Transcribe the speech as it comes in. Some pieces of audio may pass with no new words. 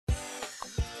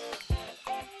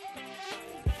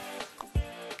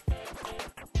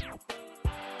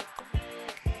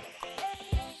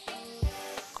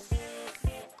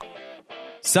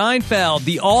Seinfeld,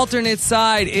 the alternate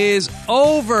side is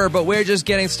over, but we're just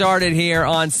getting started here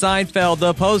on Seinfeld,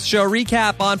 the post-show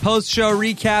recap on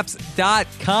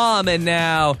postshowrecaps.com. And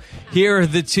now, here are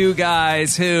the two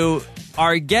guys who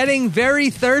are getting very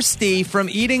thirsty from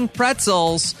eating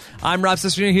pretzels. I'm Rob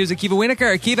Cesternino. Here's Akiva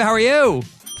Winokur. Akiva, how are you?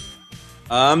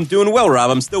 I'm doing well,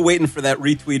 Rob. I'm still waiting for that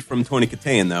retweet from Tony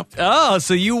Katane, though. Oh,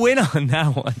 so you win on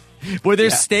that one. Were there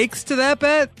stakes to that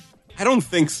bet? I don't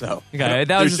think so. Okay,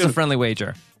 that was just a friendly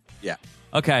wager. Yeah.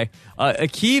 Okay.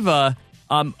 Akiva,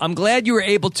 I'm glad you were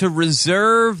able to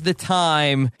reserve the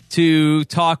time to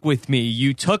talk with me.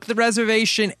 You took the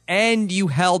reservation and you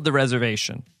held the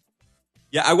reservation.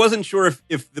 Yeah, I wasn't sure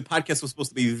if the podcast was supposed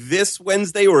to be this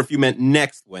Wednesday or if you meant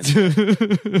next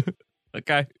Wednesday.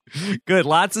 Okay, good.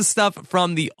 Lots of stuff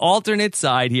from the alternate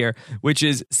side here, which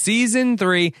is Season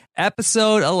 3,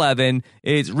 Episode 11.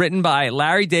 It's written by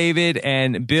Larry David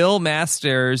and Bill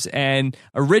Masters and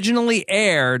originally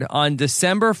aired on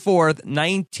December 4th,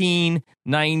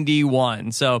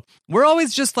 1991. So we're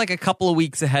always just like a couple of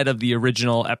weeks ahead of the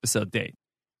original episode date.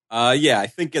 Yeah, I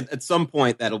think at some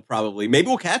point that'll probably, maybe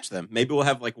we'll catch them. Maybe we'll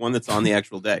have like one that's on the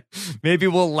actual day. Maybe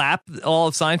we'll lap all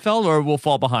of Seinfeld or we'll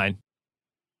fall behind.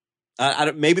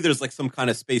 Maybe there's like some kind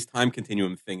of space-time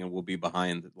continuum thing and we'll be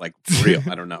behind, like, for real.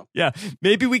 I don't know. Yeah,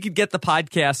 maybe we could get the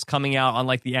podcast coming out on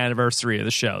like the anniversary of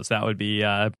the shows. That would be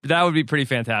pretty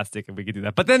fantastic if we could do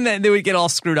that. But then they would get all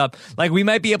screwed up. Like, we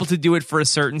might be able to do it for a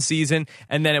certain season,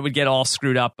 and then it would get all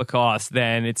screwed up because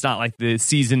then it's not like the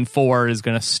season 4 is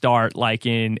going to start like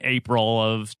in April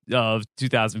of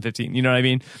 2015. You know what I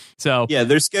mean? So yeah,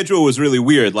 their schedule was really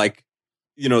weird. Like,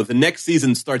 you know, the next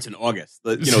season starts in August.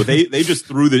 You know, they just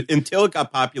threw until it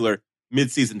got popular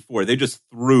mid-season 4, they just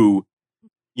threw,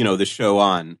 you know, the show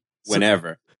on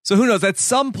whenever. So who knows? At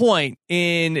some point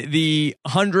in the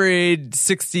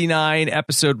 169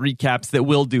 episode recaps that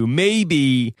we'll do,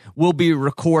 maybe we'll be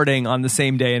recording on the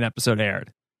same day an episode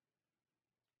aired.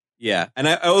 Yeah, and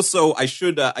I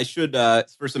should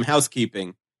for some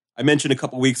housekeeping, I mentioned a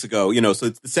couple weeks ago, you know, so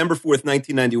it's December 4th,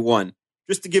 1991,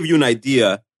 just to give you an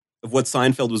idea of what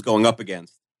Seinfeld was going up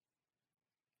against.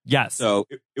 Yes. So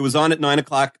it was on at 9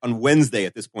 o'clock on Wednesday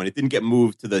at this point. It didn't get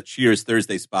moved to the Cheers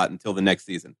Thursday spot until the next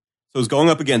season. So it was going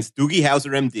up against Doogie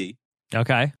Howser, MD.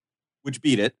 Okay. Which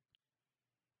beat it.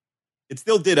 It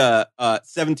still did a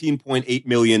 17.8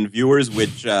 million viewers,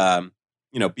 which,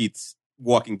 beats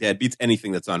Walking Dead, beats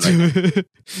anything that's on right now.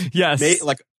 Yes.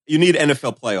 Like, you need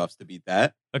NFL playoffs to beat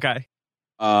that. Okay.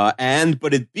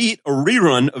 But it beat a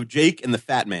rerun of Jake and the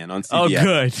Fat Man on CBS. Oh,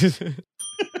 good.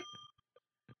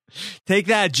 Take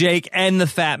that, Jake and the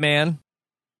Fat Man.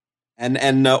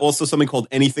 And also something called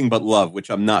Anything But Love,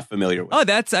 which I'm not familiar with. Oh,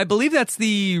 I believe that's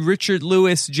the Richard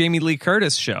Lewis, Jamie Lee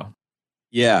Curtis show.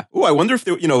 Yeah. Oh, I wonder if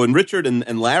they, and Richard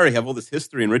and Larry have all this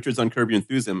history, and Richard's on Curb Your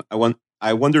Enthusiasm.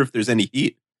 I wonder if there's any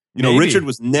heat. Maybe. Richard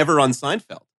was never on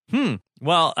Seinfeld.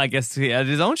 Well, I guess he had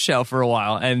his own show for a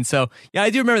while. And so, yeah,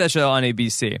 I do remember that show on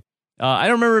ABC. I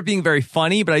don't remember it being very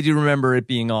funny, but I do remember it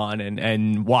being on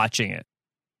and watching it.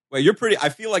 Well, I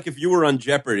feel like if you were on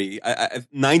Jeopardy,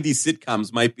 90s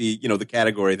sitcoms might be, the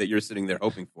category that you're sitting there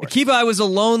hoping for. Akiva, I was a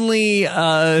lonely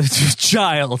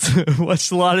child.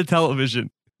 Watched a lot of television.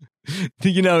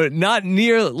 Not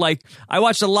near, like, I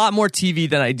watched a lot more TV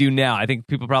than I do now. I think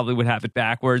people probably would have it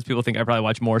backwards. People think I probably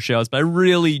watch more shows, but I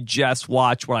really just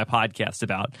watch what I podcast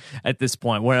about at this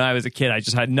point. When I was a kid, I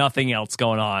just had nothing else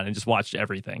going on and just watched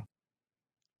everything.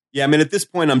 Yeah, I mean, at this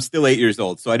point, I'm still 8 years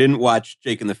old, so I didn't watch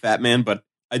Jake and the Fat Man, but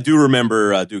I do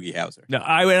remember Doogie Howser. No,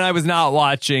 I was not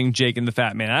watching Jake and the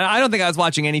Fat Man. I don't think I was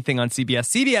watching anything on CBS.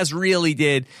 CBS really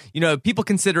did, people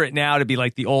consider it now to be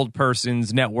like the old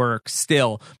person's network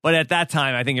still. But at that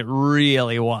time, I think it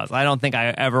really was. I don't think I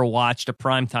ever watched a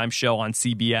primetime show on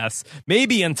CBS,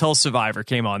 maybe until Survivor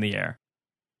came on the air.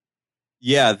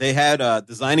 Yeah, they had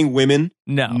Designing Women,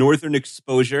 Northern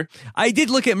Exposure. I did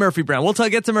look at Murphy Brown. We'll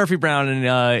get to Murphy Brown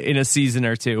in a season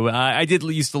or two. I did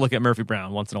used to look at Murphy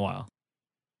Brown once in a while.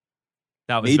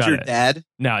 That was Major Dad?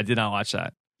 No, I did not watch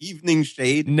that. Evening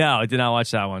Shade? No, I did not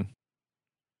watch that one.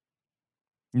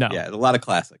 No. Yeah, a lot of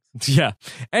classics. Yeah.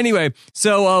 Anyway,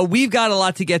 so we've got a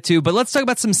lot to get to, but let's talk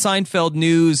about some Seinfeld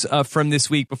news from this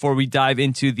week before we dive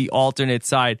into the alternate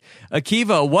side.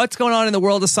 Akiva, what's going on in the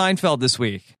world of Seinfeld this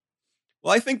week?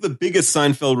 Well, I think the biggest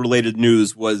Seinfeld-related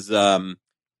news was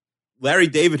Larry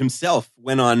David himself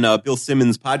went on Bill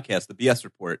Simmons' podcast, The BS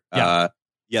Report,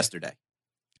 yesterday.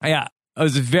 Yeah. It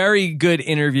was a very good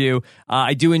interview.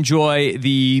 I do enjoy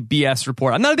the BS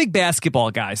Report. I'm not a big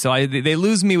basketball guy, so they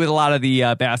lose me with a lot of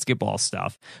the basketball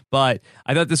stuff. But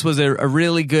I thought this was a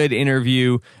really good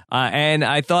interview, and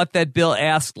I thought that Bill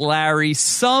asked Larry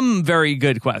some very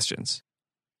good questions.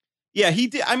 Yeah, he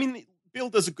did. I mean, Bill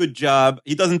does a good job.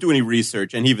 He doesn't do any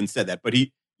research, and he even said that. But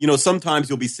he, sometimes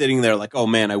you'll be sitting there like, oh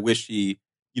man, I wish he,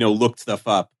 looked stuff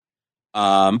up.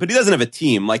 But he doesn't have a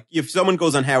team. Like if someone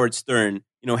goes on Howard Stern,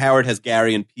 Howard has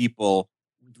Gary and people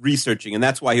researching, and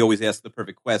that's why he always asks the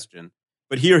perfect question.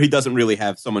 But here he doesn't really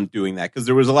have someone doing that because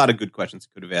there was a lot of good questions he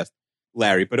could have asked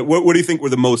Larry. But what do you think were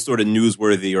the most sort of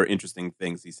newsworthy or interesting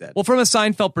things he said? Well, from a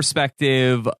Seinfeld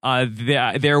perspective,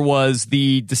 there was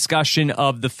the discussion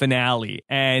of the finale.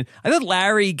 And I thought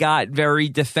Larry got very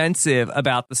defensive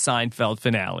about the Seinfeld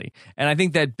finale. And I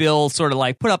think that Bill sort of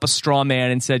like put up a straw man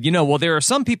and said, well, there are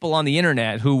some people on the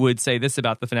internet who would say this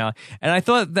about the finale. And I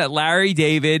thought that Larry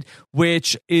David,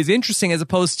 which is interesting as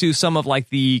opposed to some of like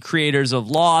the creators of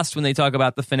Lost when they talk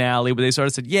about the finale, where they sort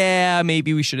of said, yeah,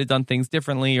 maybe we should have done things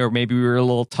differently, or maybe we were a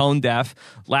little tone deaf.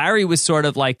 Larry was sort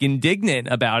of like indignant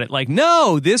about it. Like,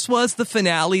 no, this was the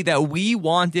finale that we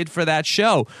wanted for that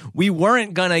show. We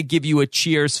weren't going to give you a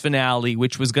Cheers finale,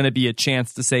 which was going to be a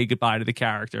chance to say goodbye to the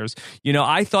characters.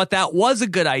 I thought that was a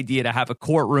good idea to have a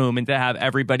courtroom and to have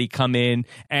everybody come in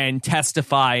and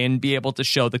testify and be able to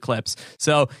show the clips.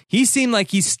 So he seemed like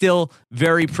he's still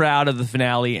very proud of the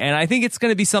finale. And I think it's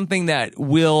going to be something that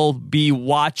we'll be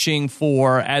watching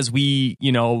for as we,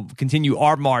 continue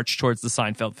our march towards the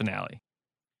Seinfeld finale.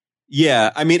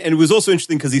 Yeah, I mean, and it was also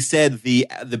interesting because he said the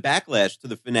backlash to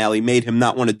the finale made him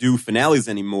not want to do finales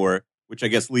anymore, which I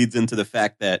guess leads into the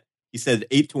fact that he said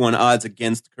 8-1 odds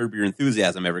against Curb Your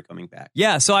Enthusiasm ever coming back.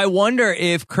 Yeah, so I wonder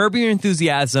if Curb Your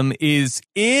Enthusiasm is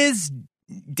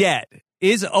dead,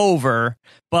 is over,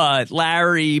 but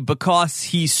Larry, because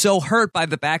he's so hurt by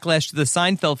the backlash to the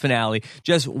Seinfeld finale,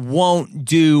 just won't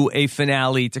do a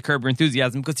finale to Curb Your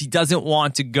Enthusiasm because he doesn't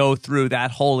want to go through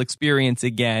that whole experience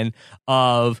again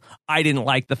of, I didn't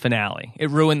like the finale. It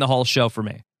ruined the whole show for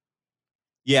me.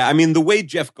 Yeah, I mean, the way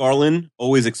Jeff Garlin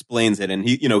always explains it, and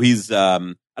he's, I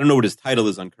don't know what his title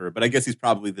is on Curb, but I guess he's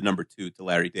probably the number 2 to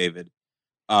Larry David.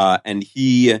 And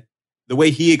the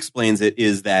way he explains it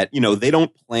is that, they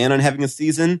don't plan on having a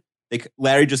season.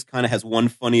 Larry just kind of has one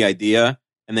funny idea,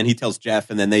 and then he tells Jeff,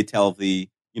 and then they tell the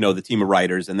team of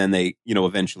writers, and then they,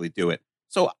 eventually do it.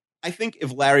 So I think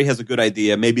if Larry has a good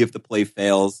idea, maybe if the play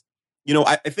fails,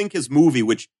 I think his movie,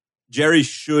 which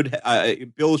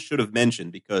Bill should have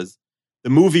mentioned, because the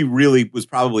movie really was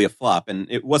probably a flop, and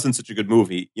it wasn't such a good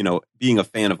movie, being a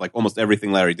fan of like almost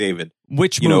everything Larry David.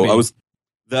 Which movie?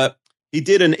 He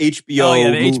did an HBO. Oh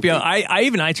yeah, the movie. HBO.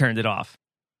 I turned it off.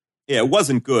 Yeah, it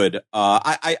wasn't good.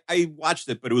 I watched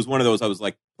it, but it was one of those I was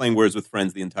like playing Words with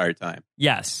Friends the entire time.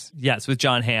 Yes, with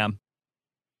John Hamm.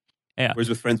 Yeah, Words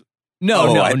with Friends.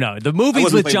 No. The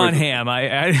movie's with John Hamm.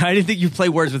 I didn't think you play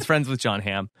Words with Friends with John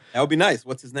Hamm. That would be nice.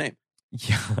 What's his name?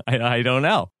 Yeah, I don't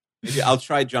know. Maybe I'll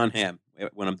try John Hamm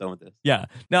when I'm done with this. Yeah.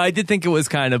 No, I did think it was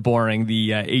kind of boring,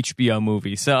 the HBO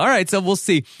movie. So, all right. So we'll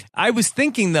see. I was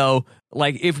thinking though,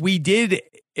 like if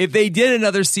they did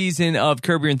another season of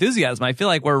Curb Your Enthusiasm, I feel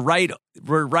like we're right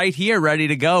here ready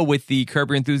to go with the Curb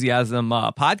Your Enthusiasm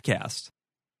podcast.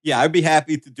 Yeah, I'd be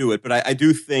happy to do it, but I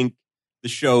do think the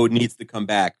show needs to come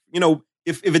back.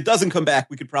 If it doesn't come back,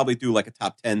 we could probably do like a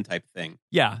top 10 type thing.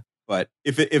 Yeah. But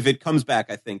if it comes back,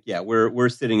 I think, yeah, we're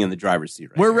sitting in the driver's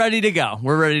seat right now. We're ready to go.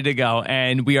 We're ready to go.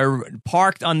 And we are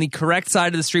parked on the correct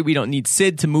side of the street. We don't need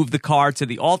Sid to move the car to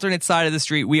the alternate side of the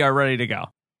street. We are ready to go.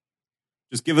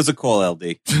 Just give us a call,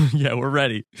 LD. Yeah, we're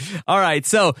ready. All right.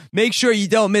 So make sure you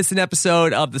don't miss an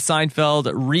episode of the Seinfeld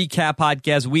Recap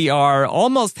Podcast. We are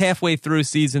almost halfway through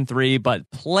season 3, but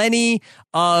plenty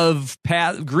of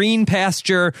green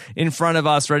pasture in front of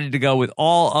us, ready to go with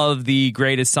all of the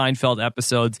greatest Seinfeld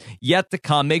episodes yet to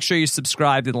come. Make sure you're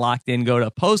subscribed and locked in. Go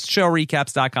to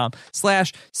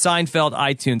postshowrecaps.com/Seinfeld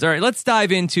iTunes. All right, let's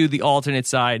dive into the alternate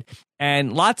side.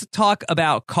 And lots of talk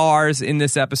about cars in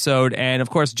this episode. And of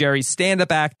course, Jerry's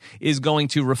stand-up act is going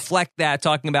to reflect that,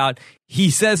 talking about, he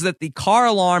says that the car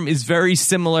alarm is very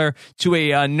similar to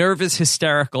a nervous,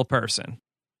 hysterical person.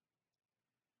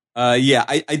 Yeah,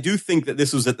 I do think that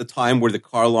this was at the time where the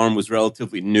car alarm was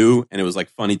relatively new and it was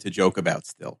like funny to joke about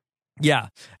still. Yeah.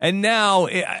 And now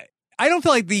I don't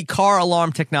feel like the car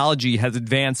alarm technology has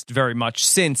advanced very much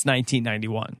since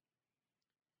 1991.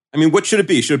 I mean, what should it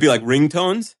be? Should it be like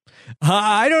ringtones?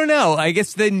 I don't know. I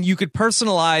guess then you could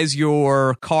personalize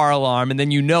your car alarm and then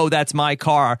that's my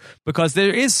car, because there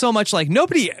is so much like you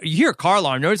hear a car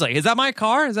alarm, nobody's like, is that my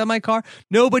car? Is that my car?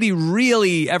 Nobody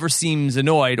really ever seems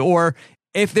annoyed. Or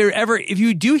if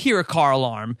you do hear a car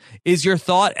alarm, is your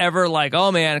thought ever like,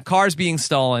 oh man, a car's being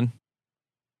stolen?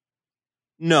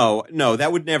 No,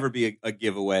 that would never be a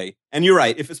giveaway. And you're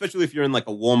right. Especially if you're in like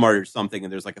a Walmart or something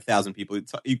and there's like 1,000 people,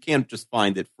 you can't just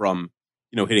find it from,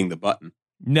 hitting the button.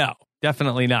 No,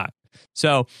 definitely not.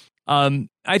 So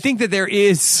I think that there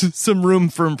is some room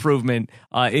for improvement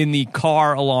in the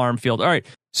car alarm field. All right.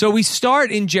 So we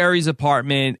start in Jerry's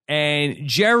apartment, and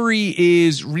Jerry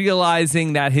is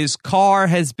realizing that his car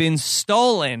has been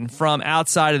stolen from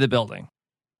outside of the building.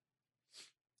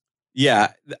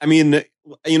 Yeah. I mean,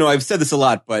 I've said this a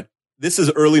lot, but this is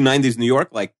early 90s New York.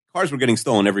 Like, cars were getting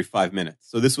stolen every 5 minutes.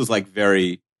 So this was like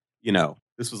very,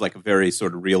 this was like a very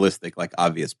sort of realistic, like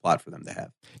obvious plot for them to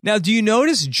have. Now, do you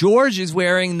notice George is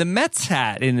wearing the Mets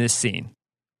hat in this scene?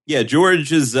 Yeah, George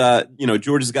has got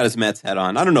his Mets hat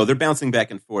on. I don't know. They're bouncing back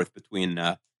and forth between,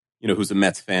 who's a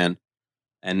Mets fan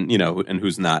and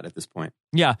who's not at this point.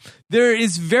 Yeah, there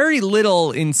is very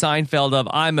little in Seinfeld of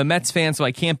I'm a Mets fan, so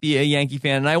I can't be a Yankee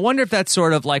fan. And I wonder if that's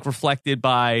sort of like reflected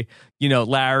by,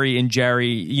 Larry and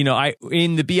Jerry.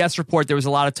 In the BS report, there was a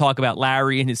lot of talk about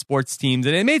Larry and his sports teams.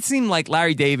 And it made it seem like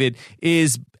Larry David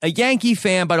is a Yankee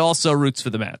fan, but also roots for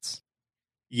the Mets.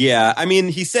 Yeah, I mean,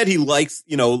 he said he likes,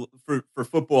 for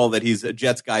football that he's a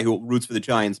Jets guy who roots for the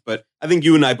Giants. But I think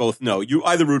you and I both know you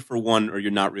either root for one or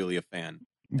you're not really a fan.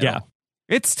 Yeah.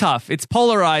 It's tough. It's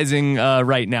polarizing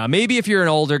right now. Maybe if you're an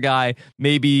older guy,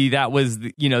 maybe that was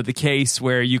the case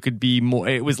where you could be more.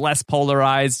 It was less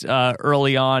polarized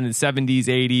early on in the 70s,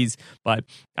 80s, but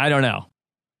I don't know.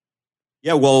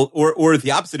 Yeah, well, or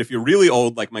the opposite. If you're really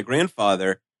old, like my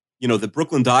grandfather, the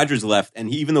Brooklyn Dodgers left, and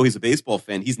even though he's a baseball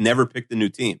fan, he's never picked a new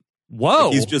team. Whoa,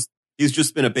 like he's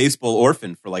just been a baseball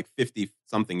orphan for like 50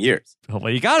 something years. Well,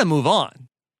 you got to move on.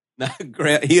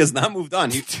 He has not moved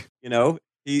on.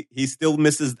 He still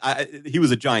misses. He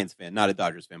was a Giants fan, not a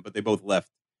Dodgers fan, but they both left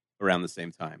around the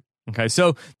same time. Okay,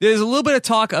 so there's a little bit of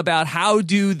talk about how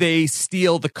do they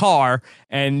steal the car,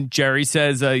 and Jerry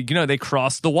says, they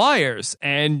crossed the wires,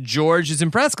 and George is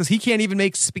impressed because he can't even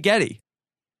make spaghetti.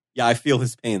 Yeah, I feel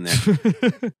his pain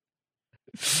there.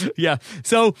 Yeah,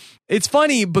 so it's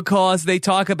funny because they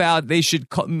talk about should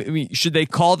they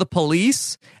call the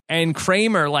police, and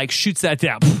Kramer shoots that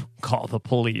down. Call the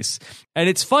police. And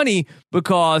it's funny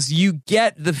because you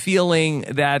get the feeling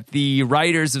that the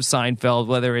writers of Seinfeld,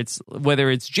 whether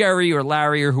it's Jerry or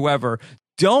Larry or whoever,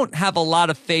 don't have a lot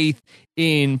of faith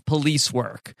in police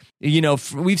work.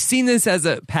 We've seen this as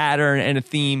a pattern and a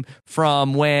theme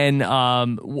from when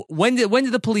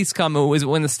did the police come? Was it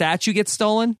when the statue gets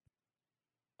stolen?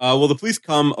 Well, the police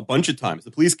come a bunch of times.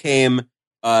 The police came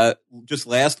just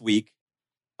last week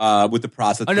with the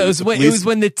process. Oh no, it was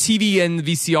when the TV and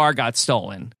the VCR got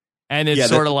stolen. And it's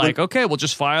sort of like, okay, we'll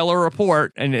just file a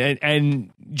report.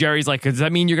 And Jerry's like, does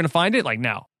that mean you're going to find it? Like,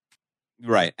 no.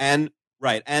 Right. And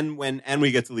when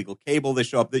we get to legal cable, they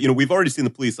show up. We've already seen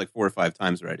the police like 4 or 5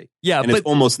 times already. Yeah, and it's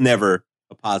almost never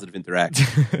a positive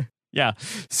interaction. Yeah.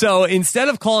 So instead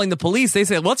of calling the police, they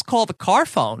say, let's call the car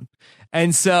phone.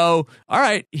 And so, all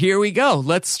right, here we go.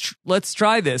 Let's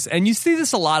try this. And you see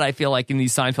this a lot, I feel like, in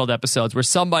these Seinfeld episodes where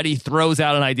somebody throws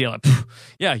out an idea like,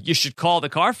 yeah, you should call the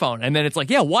car phone. And then it's like,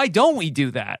 yeah, why don't we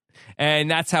do that? And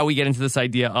that's how we get into this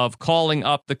idea of calling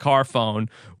up the car phone,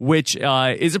 which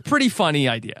is a pretty funny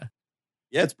idea.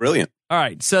 Yeah, it's brilliant. All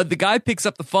right, so the guy picks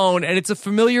up the phone, and it's a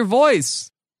familiar voice.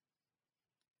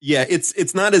 Yeah,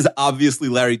 it's not as obviously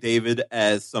Larry David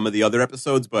as some of the other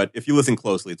episodes, but if you listen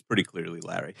closely, it's pretty clearly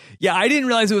Larry. Yeah, I didn't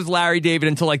realize it was Larry David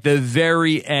until like the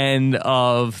very end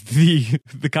of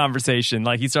the conversation.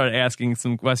 Like he started asking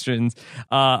some questions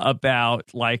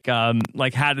about like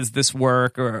how does this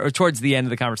work, or towards the end of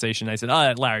the conversation, I said,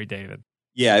 "Oh, Larry David."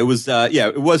 Yeah, it was.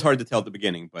 It was hard to tell at the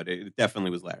beginning, but it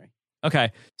definitely was Larry.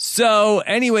 Okay, so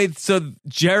anyway, so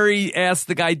Jerry asked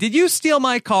the guy, "Did you steal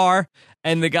my car?"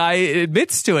 And the guy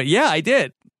admits to it. Yeah, I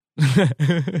did.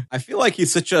 I feel like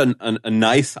he's such a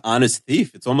nice, honest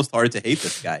thief. It's almost hard to hate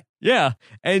this guy. Yeah.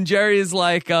 And Jerry is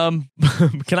like, can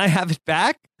I have it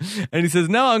back? And he says,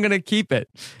 no, I'm going to keep it.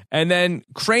 And then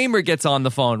Kramer gets on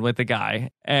the phone with the guy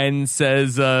and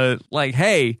says,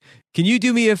 hey, can you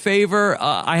do me a favor?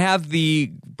 I have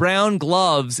the brown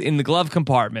gloves in the glove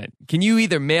compartment. Can you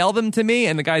either mail them to me?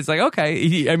 And the guy's like, okay.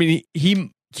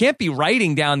 He can't be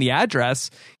writing down the address.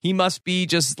 He must be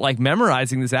just like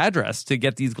memorizing this address to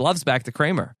get these gloves back to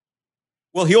Kramer.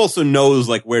 Well, he also knows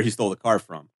like where he stole the car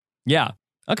from. Yeah.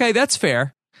 Okay, that's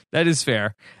fair. That is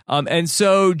fair. And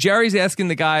so Jerry's asking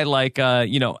the guy like,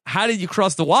 how did you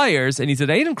cross the wires? And he said,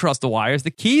 they didn't cross the wires.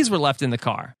 The keys were left in the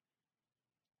car.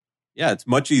 Yeah, it's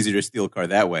much easier to steal a car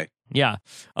that way. Yeah.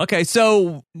 Okay,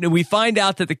 so we find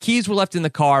out that the keys were left in the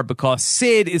car because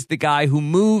Sid is the guy who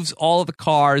moves all of the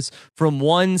cars from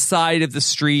one side of the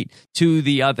street to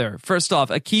the other. First off,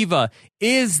 Akiva,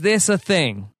 is this a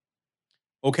thing?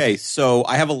 Okay, so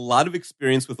I have a lot of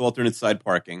experience with alternate side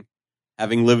parking,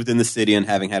 having lived in the city and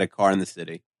having had a car in the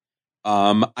city.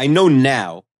 I know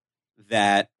now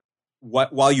that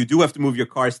while you do have to move your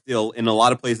car still in a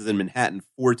lot of places in Manhattan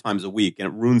 4 times a week, and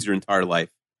it ruins your entire life.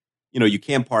 You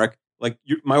can't park. Like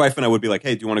my wife and I would be like,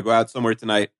 hey, do you want to go out somewhere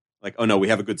tonight? Like, oh no, we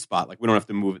have a good spot. Like we don't have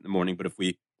to move it in the morning, but if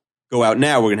we go out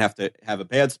now, we're going to have a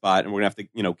bad spot, and we're going to have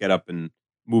to, get up and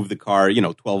move the car,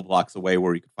 12 blocks away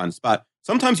where you could find a spot.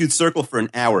 Sometimes you'd circle for an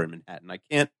hour in Manhattan. I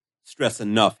can't stress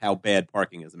enough how bad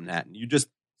parking is in Manhattan. You just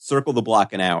circle the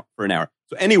block for an hour.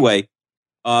 So anyway,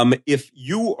 if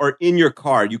you are in your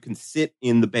car, you can sit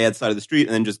in the bad side of the street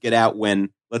and then just get out when,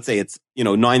 let's say it's,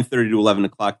 9:30 to 11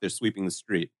 o'clock, they're sweeping the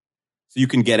street. So you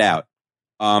can get out.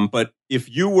 But if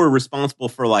you were responsible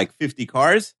for like 50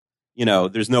 cars,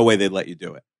 there's no way they'd let you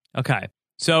do it. Okay.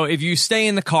 So if you stay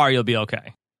in the car, you'll be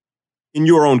okay. In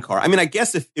your own car. I mean, I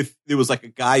guess if there was like a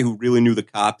guy who really knew the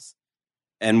cops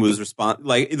and was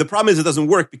the problem is it doesn't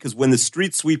work because when the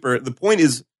street sweeper, the point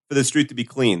is for the street to be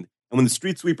cleaned. And when the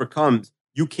street sweeper comes,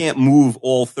 you can't move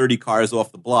all 30 cars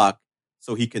off the block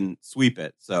so he can sweep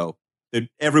it. So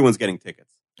everyone's getting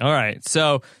tickets. All right.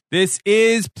 So this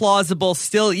is plausible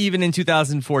still even in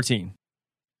 2014.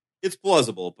 It's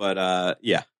plausible, but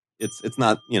yeah, it's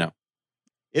not,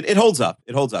 It holds up.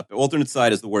 It holds up. Alternate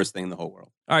side is the worst thing in the whole world.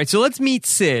 All right, so let's meet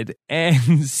Sid.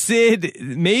 And Sid,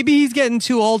 maybe he's getting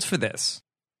too old for this.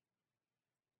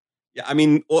 Yeah, I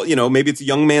mean, maybe it's a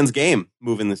young man's game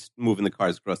moving the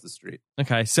cars across the street.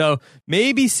 Okay, so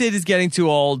maybe Sid is getting too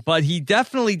old, but he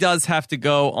definitely does have to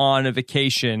go on a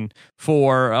vacation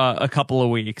for a couple of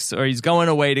weeks, or he's going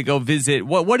away to go visit.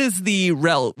 What is the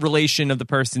relation of the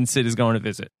person Sid is going to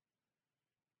visit?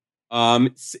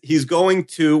 He's going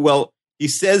to, he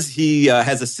says he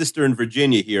has a sister in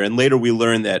Virginia here, and later we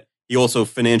learn that he also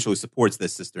financially supports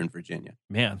this sister in Virginia.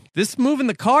 Man, this moving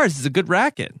the cars is a good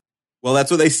racket. Well,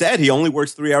 that's what they said. He only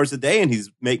works 3 hours a day, and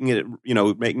he's making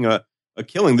a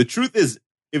killing. The truth is,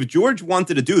 if George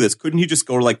wanted to do this, couldn't he just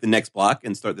go to like the next block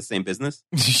and start the same business?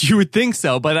 You would think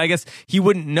so, but I guess he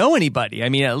wouldn't know anybody. I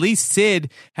mean, at least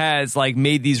Sid has like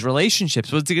made these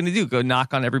relationships. What's he going to do? Go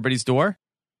knock on everybody's door?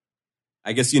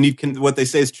 I guess you need what they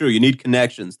say is true. You need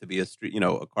connections to be a street,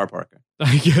 a car parker.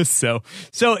 I guess so.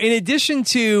 So in addition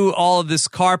to all of this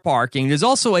car parking, there's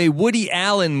also a Woody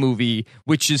Allen movie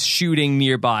which is shooting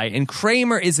nearby, and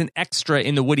Kramer is an extra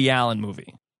in the Woody Allen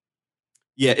movie.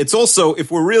 Yeah, it's also, if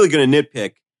we're really going to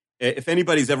nitpick, if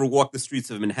anybody's ever walked the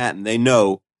streets of Manhattan, they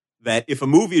know that if a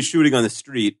movie is shooting on the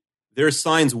street, there are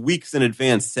signs weeks in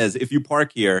advance says if you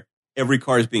park here, every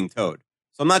car is being towed.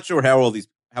 So I'm not sure how all these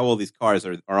cars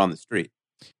are on the street.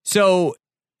 So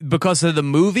because of the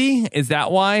movie, is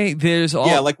that why there's all?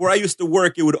 Yeah, like where I used to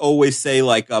work, it would always say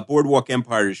like Boardwalk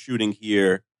Empire is shooting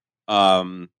here,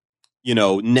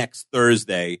 next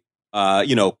Thursday.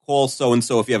 Call so and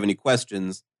so if you have any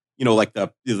questions. Like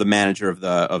the manager of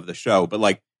the show.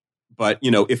 But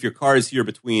if your car is here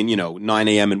between 9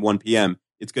 a.m. and 1 p.m.,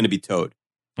 it's going to be towed.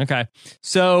 Okay,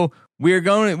 so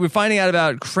we're finding out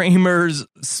about Kramer's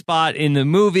spot in the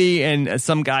movie, and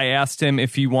some guy asked him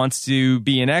if he wants to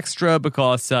be an extra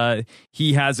because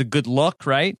he has a good look,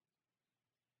 right?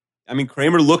 I mean,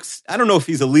 Kramer looks, I don't know if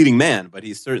he's a leading man, but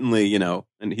he's certainly, and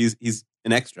he's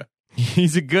an extra.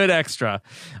 He's a good extra.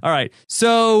 All right.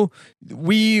 So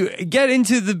we get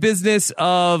into the business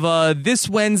of this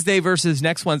Wednesday versus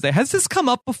next Wednesday. Has this come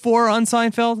up before on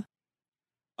Seinfeld?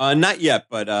 Not yet,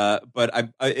 but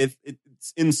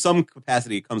it's in some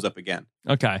capacity it comes up again.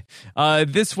 Okay.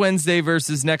 This Wednesday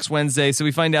versus next Wednesday. So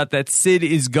we find out that Sid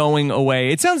is going away.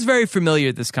 It sounds very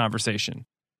familiar, this conversation.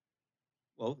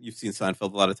 Well, you've seen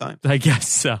Seinfeld a lot of times. I guess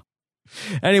so.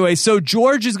 Anyway, so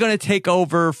George is going to take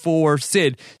over for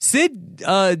Sid. Sid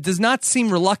does not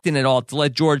seem reluctant at all to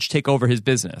let George take over his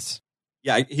business.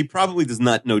 Yeah, he probably does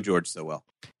not know George so well.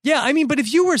 Yeah, I mean, but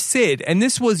if you were Sid and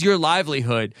this was your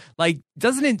livelihood, like,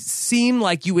 doesn't it seem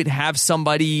like you would have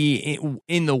somebody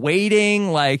in the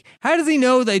waiting? Like, how does he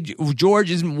know that George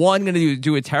isn't, one, going to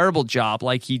do a terrible job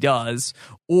like he does,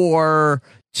 or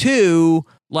two,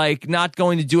 like, not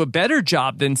going to do a better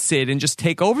job than Sid and just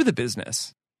take over the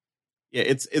business? Yeah,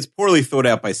 it's poorly thought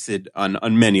out by Sid on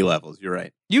many levels. You're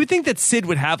right. You would think that Sid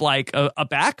would have like a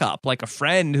backup, like a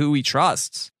friend who he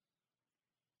trusts.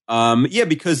 Yeah,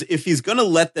 because if he's going to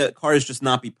let the cars just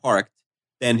not be parked,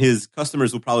 then his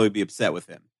customers will probably be upset with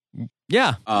him.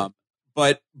 Yeah.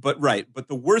 But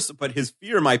his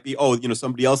fear might be,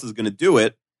 somebody else is going to do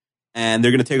it and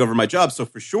they're going to take over my job. So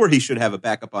for sure, he should have a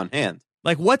backup on hand.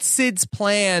 Like, what's Sid's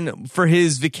plan for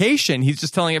his vacation? He's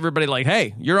just telling everybody like,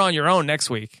 hey, you're on your own next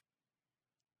week.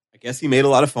 I guess he made a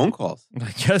lot of phone calls.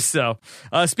 I guess so.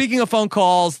 Speaking of phone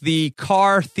calls, the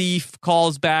car thief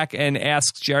calls back and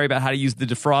asks Jerry about how to use the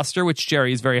defroster, which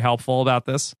Jerry is very helpful about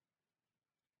this.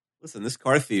 Listen, this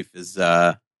car thief is,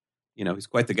 he's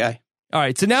quite the guy. All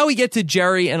right, so now we get to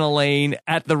Jerry and Elaine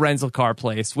at the rental car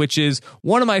place, which is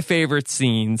one of my favorite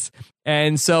scenes.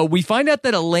 And so we find out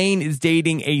that Elaine is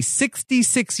dating a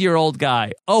 66-year-old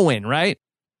guy, Owen, right?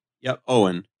 Yep,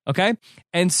 Owen. Okay.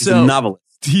 And He's a novelist.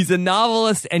 He's a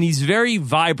novelist, and he's very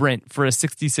vibrant for a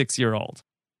 66-year-old.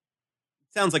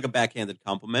 Sounds like a backhanded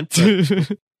compliment.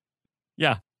 But...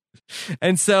 yeah.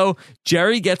 And so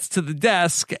Jerry gets to the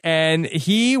desk, and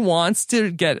he wants to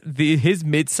get his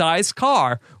mid-sized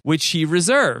car, which he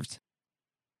reserved.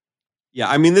 Yeah,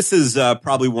 I mean, this is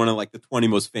probably one of like the 20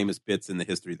 most famous bits in the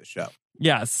history of the show.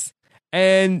 Yes.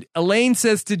 And Elaine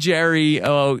says to Jerry,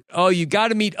 oh, you got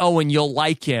to meet Owen. You'll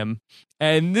like him.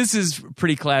 And this is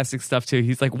pretty classic stuff, too.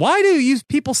 He's like, why do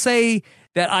people say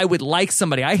that I would like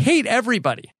somebody? I hate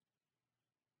everybody.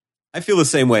 I feel the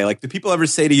same way. Like, do people ever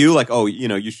say to you, like, oh,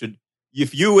 you should,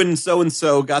 if you and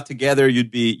so got together,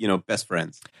 you'd be, best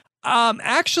friends?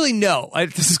 Actually, no.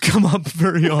 This has come up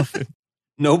very often.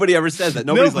 Nobody ever says that.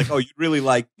 Nobody's like, oh, you really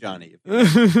like Johnny.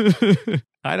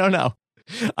 I don't know.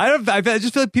 I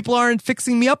just feel like people aren't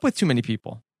fixing me up with too many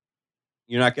people.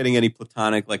 You're not getting any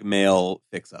platonic, like, male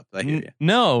fix-ups. I hear you.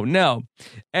 No.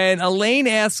 And Elaine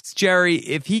asks Jerry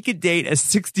if he could date a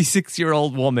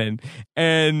 66-year-old woman.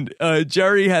 And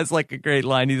Jerry has, like, a great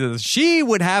line. He says, she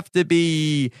would have to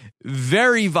be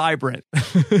very vibrant.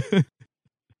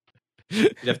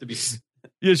 You'd have to be...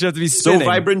 Yeah, she has to be spinning. So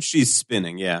vibrant, she's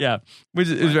spinning, yeah. Yeah, which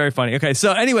is very funny. Okay,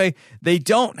 so anyway, they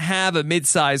don't have a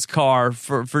mid-sized car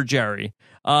for Jerry.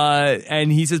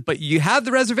 And he says, but you have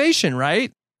the reservation,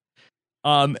 right?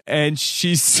 And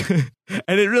she's,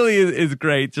 and it really is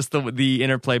great, just the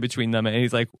interplay between them. And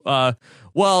he's like,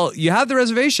 well, you have the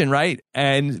reservation, right?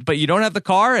 But you don't have the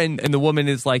car. And the woman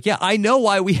is like, yeah, I know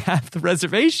why we have the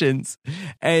reservations.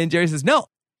 And Jerry says, no,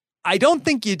 I don't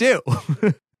think you do.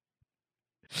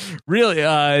 Really,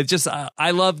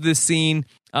 I love this scene.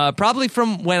 Probably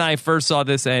from when I first saw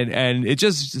this, and it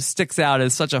just sticks out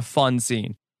as such a fun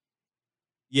scene.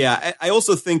 Yeah, I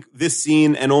also think this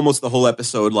scene and almost the whole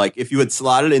episode, like, if you had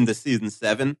slotted into season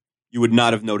 7, you would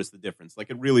not have noticed the difference. Like,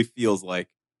 it really feels like,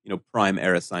 prime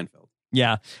era Seinfeld.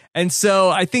 Yeah. And so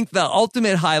I think the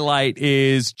ultimate highlight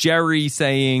is Jerry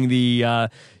saying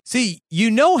see, you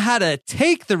know how to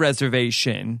take the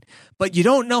reservation, but you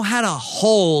don't know how to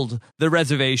hold the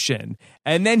reservation.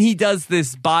 And then he does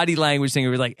this body language thing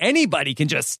where he's like, anybody can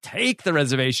just take the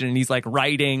reservation. And he's like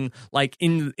writing like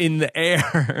in the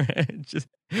air.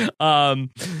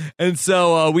 And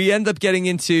so we end up getting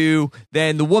into,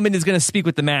 then the woman is going to speak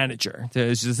with the manager.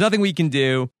 There's nothing we can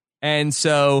do. And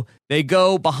so they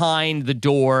go behind the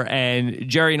door, and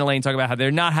Jerry and Elaine talk about how they're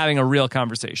not having a real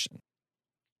conversation.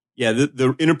 Yeah,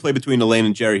 the interplay between Elaine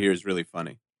and Jerry here is really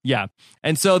funny. Yeah.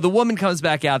 And so the woman comes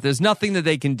back out. There's nothing that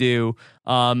they can do.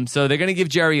 So they're going to give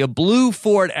Jerry a blue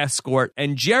Ford Escort.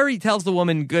 And Jerry tells the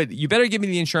woman, good, you better give me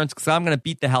the insurance because I'm going to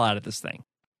beat the hell out of this thing.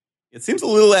 It seems a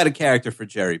little out of character for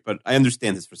Jerry, but I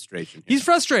understand his frustration here. He's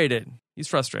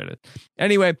frustrated.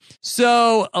 Anyway,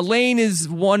 so Elaine is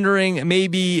wondering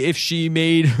maybe if she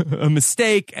made a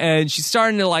mistake, and she's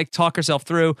starting to like talk herself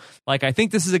through. Like, I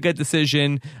think this is a good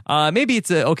decision. Maybe it's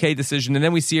an okay decision. And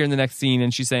then we see her in the next scene,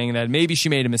 and she's saying that maybe she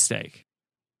made a mistake.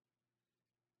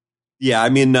 Yeah, I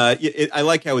mean, I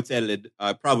like how it's edited.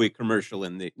 Probably a commercial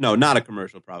not a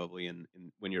commercial, probably in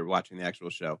when you're watching the actual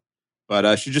show.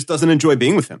 But she just doesn't enjoy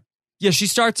being with him. Yeah, she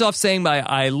starts off saying,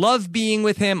 I love being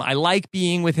with him. I like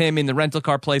being with him in the rental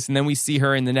car place. And then we see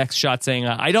her in the next shot saying,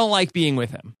 I don't like being with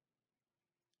him.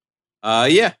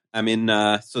 Yeah, I mean,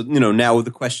 so, now the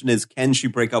question is, can she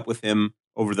break up with him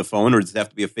over the phone, or does it have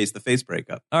to be a face-to-face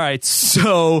breakup? All right,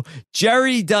 so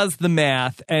Jerry does the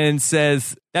math and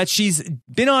says that she's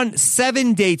been on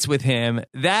 7 dates with him.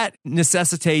 That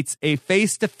necessitates a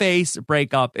face-to-face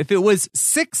breakup. If it was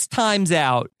 6 times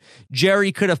out,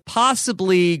 Jerry could have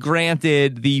possibly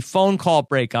granted the phone call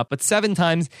breakup, but 7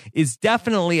 times is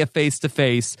definitely a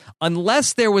face-to-face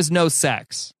unless there was no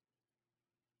sex.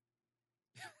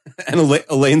 And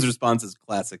Elaine's response is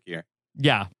classic here.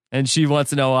 Yeah. And she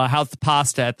wants to know how's the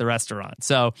pasta at the restaurant.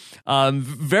 So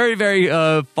very, very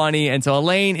funny. And so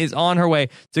Elaine is on her way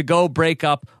to go break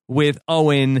up with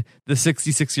Owen, the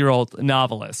 66-year-old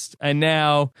novelist. And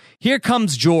now here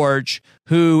comes George,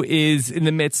 who is in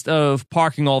the midst of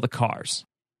parking all the cars.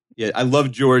 Yeah, I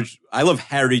love George. I love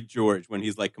Harry George when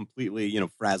he's like completely,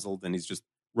 frazzled and he's just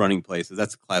running places.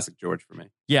 That's a classic George for me.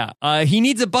 Yeah. He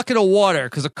needs a bucket of water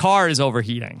because a car is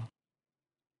overheating.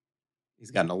 He's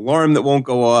got an alarm that won't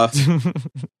go off.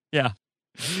 Yeah.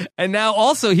 And now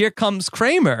also here comes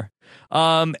Kramer,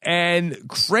 And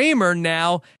Kramer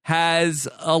now has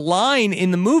a line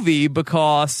in the movie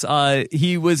because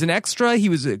he was an extra. He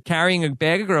was carrying a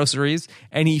bag of groceries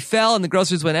and he fell and the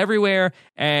groceries went everywhere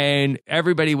and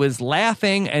everybody was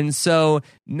laughing. And so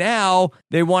now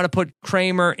they want to put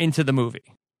Kramer into the movie.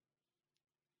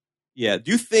 Yeah.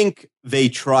 Do you think they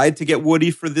tried to get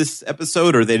Woody for this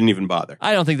episode or they didn't even bother?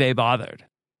 I don't think they bothered.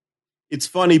 It's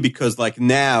funny because like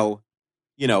now,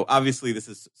 obviously this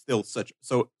is still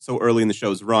so early in the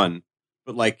show's run,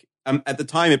 but like at the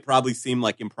time it probably seemed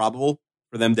like improbable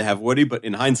for them to have Woody, but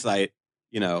in hindsight,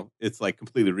 it's like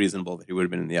completely reasonable that he would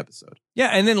have been in the episode. Yeah,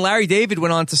 and then Larry David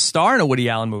went on to star in a Woody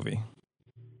Allen movie.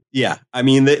 Yeah, I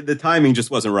mean the timing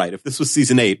just wasn't right. If this was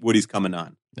season 8, Woody's coming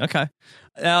on. Okay.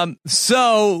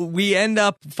 So we end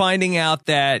up finding out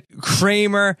that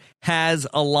Kramer has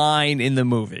a line in the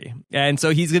movie. And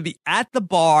so he's going to be at the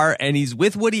bar and he's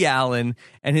with Woody Allen.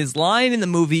 And his line in the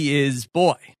movie is,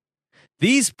 "Boy,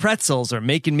 these pretzels are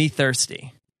making me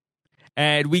thirsty."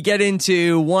 And we get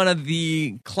into one of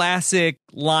the classic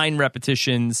line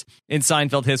repetitions in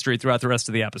Seinfeld history throughout the rest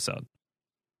of the episode.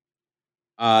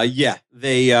 Yeah,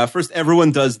 they first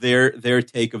everyone does their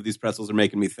take of "these pretzels are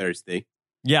making me thirsty."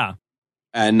 Yeah.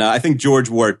 And I think George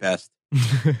wore it best.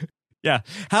 Yeah.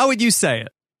 How would you say it?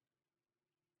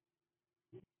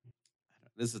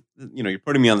 This is, you're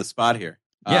putting me on the spot here.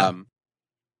 Yeah.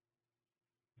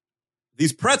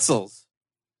 These pretzels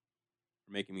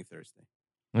are making me thirsty.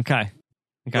 Okay.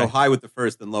 Go high with the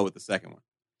first and low with the second one.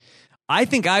 I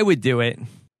think I would do it.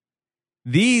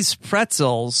 These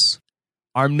pretzels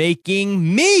are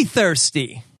making me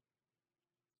thirsty.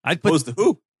 I'd put to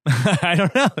who? I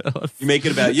don't know. You make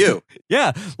it about you.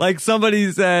 Yeah, like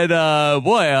somebody said,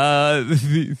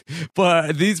 "Boy,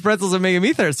 but these pretzels are making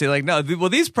me thirsty." Like, no,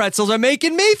 well, these pretzels are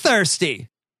making me thirsty.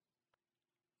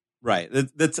 Right.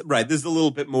 That's right. This is a little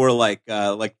bit more like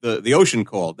the ocean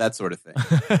cold, that sort of thing.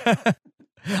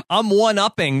 I'm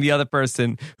one-upping the other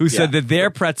person who said that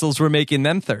their pretzels were making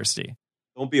them thirsty.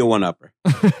 Don't be a one-upper.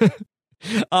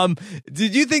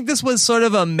 Did you think this was sort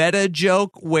of a meta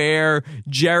joke where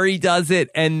Jerry does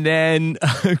it and then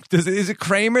is it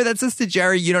Kramer that says to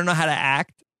Jerry, "You don't know how to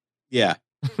act"? Yeah.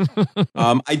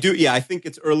 I do. Yeah, I think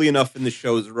it's early enough in the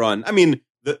show's run. I mean,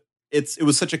 it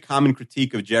was such a common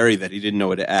critique of Jerry that he didn't know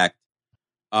how to act.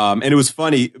 And it was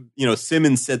funny,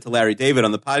 Simmons said to Larry David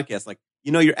on the podcast, like,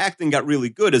 your acting got really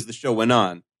good as the show went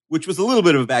on, which was a little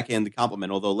bit of a backhanded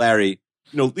compliment, although Larry,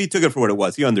 he took it for what it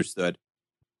was. He understood.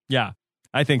 Yeah.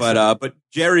 I think so. But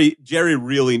Jerry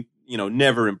really,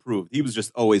 never improved. He was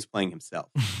just always playing himself.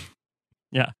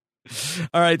 Yeah.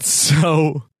 All right.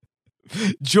 So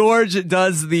George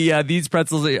does these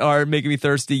pretzels are making me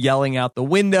thirsty, yelling out the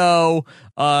window,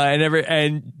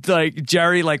 and like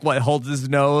Jerry holds his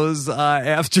nose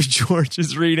after George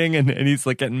is reading, and he's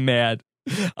like getting mad.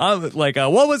 I'm like,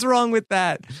 what was wrong with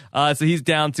that? So he's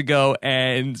down to go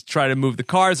and try to move the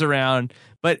cars around.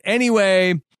 But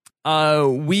anyway,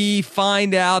 we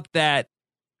find out that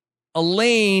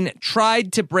Elaine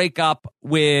tried to break up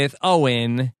with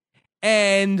Owen,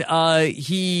 and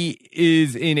he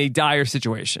is in a dire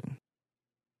situation.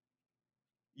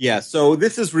 Yeah, so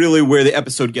this is really where the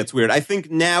episode gets weird. I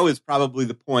think now is probably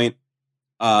the point,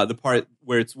 the part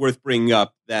where it's worth bringing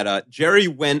up that Jerry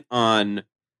went on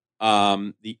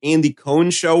the Andy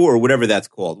Cohen show or whatever that's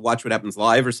called, Watch What Happens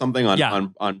Live or something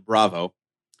on Bravo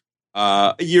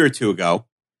a year or two ago.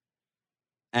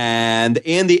 And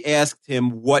Andy asked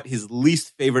him what his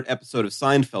least favorite episode of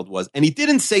Seinfeld was. And he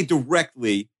didn't say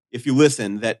directly, if you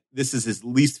listen, that this is his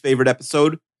least favorite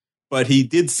episode. But he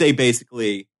did say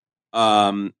basically,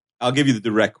 I'll give you the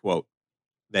direct quote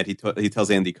that he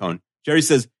tells Andy Cohen. Jerry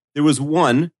says, "There was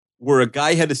one where a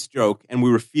guy had a stroke and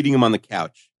we were feeding him on the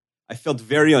couch. I felt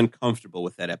very uncomfortable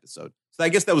with that episode." So I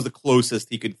guess that was the closest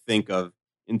he could think of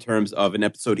in terms of an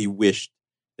episode he wished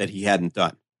that he hadn't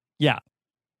done. Yeah.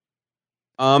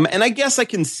 And I guess I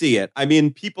can see it. I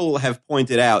mean, people have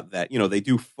pointed out that, they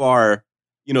do far,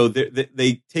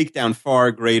 they take down far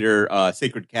greater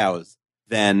sacred cows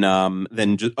than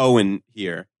Owen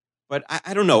here. But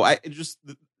I don't know.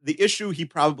 The issue he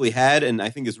probably had, and I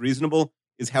think is reasonable,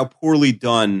 is how poorly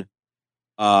done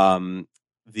the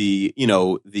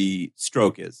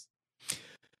stroke is.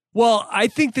 Well, I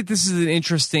think that this is an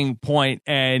interesting point,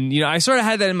 and I sort of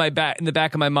had that in the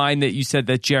back of my mind that you said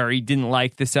that Jerry didn't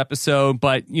like this episode,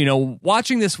 but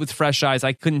watching this with fresh eyes,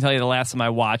 I couldn't tell you the last time I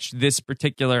watched this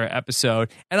particular episode,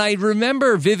 and I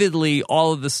remember vividly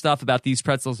all of the stuff about these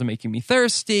pretzels are making me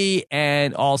thirsty,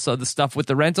 and also the stuff with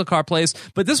the rental car place.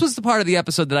 But this was the part of the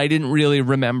episode that I didn't really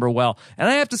remember well, and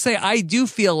I have to say I do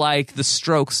feel like the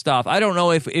stroke stuff. I don't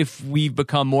know if we've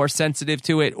become more sensitive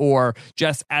to it or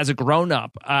just as a grown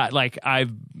up. Like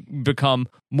I've become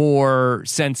more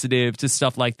sensitive to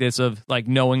stuff like this of like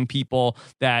knowing people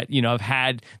that, have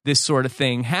had this sort of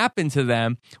thing happen to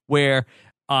them where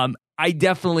I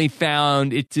definitely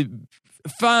found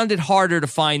it harder to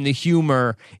find the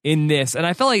humor in this. And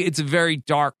I felt like it's a very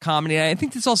dark comedy. And I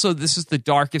think this is the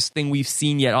darkest thing we've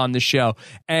seen yet on the show.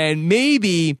 And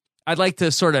maybe I'd like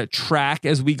to sort of track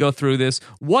as we go through this.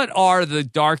 What are the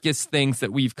darkest things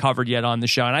that we've covered yet on the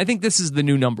show? And I think this is the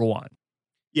new number one.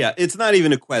 Yeah, it's not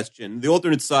even a question. The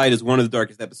Alternate Side is one of the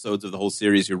darkest episodes of the whole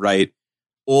series. You're right.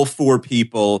 All four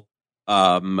people,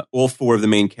 all four of the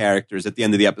main characters at the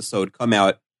end of the episode come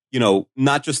out,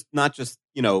 not just not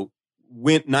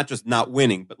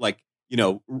winning, but like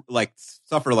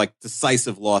suffer like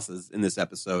decisive losses in this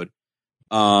episode.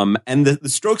 And the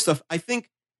stroke stuff, I think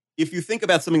if you think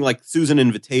about something like Susan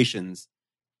Invitations,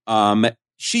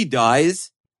 she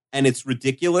dies and it's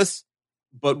ridiculous.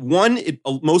 But one,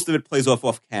 most of it plays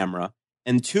off camera,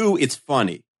 and two, it's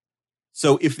funny.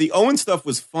 So if the Owen stuff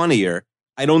was funnier,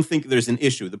 I don't think there's an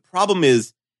issue. The problem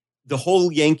is the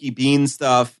whole Yankee Bean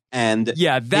stuff, and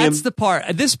that's the part.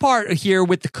 This part here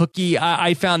with the cookie,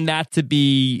 I found that to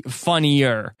be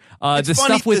funnier. The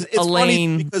stuff with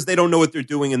Elaine, funny because they don't know what they're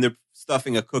doing and they're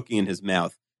stuffing a cookie in his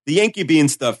mouth. The Yankee Bean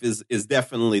stuff is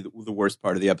definitely the worst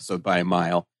part of the episode by a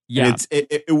mile. Yeah, and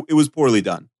it was poorly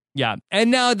done. Yeah.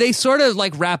 And now they sort of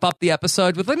like wrap up the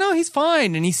episode with like, no, he's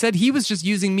fine. And he said he was just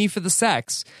using me for the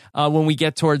sex when we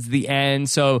get towards the end.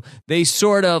 So they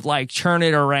sort of like churn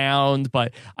it around.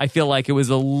 But I feel like it was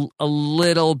a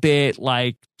little bit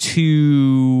like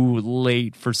too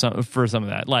late for some of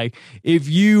that. Like if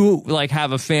you like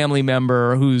have a family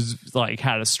member who's like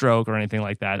had a stroke or anything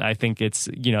like that, I think it's,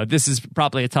 this is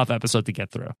probably a tough episode to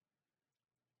get through.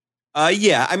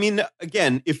 Yeah. I mean,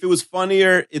 again, if it was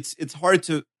funnier, it's hard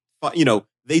to,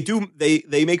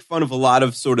 they make fun of a lot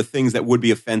of sort of things that would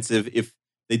be offensive if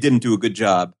they didn't do a good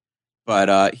job.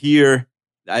 But here,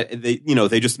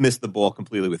 they just missed the ball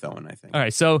completely with Owen, I think. All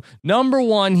right, so number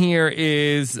one here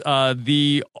is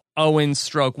the Owen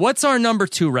stroke. What's our number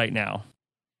two right now?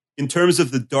 In terms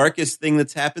of the darkest thing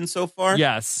that's happened so far?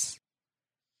 Yes.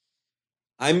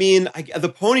 I mean, the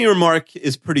pony remark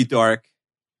is pretty dark.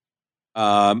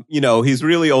 He's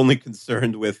really only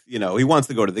concerned with, he wants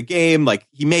to go to the game. Like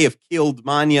he may have killed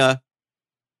Manya.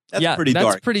 That's pretty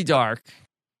dark. That's pretty dark.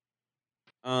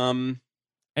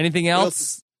 Anything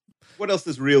else? What else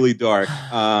is really dark?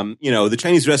 The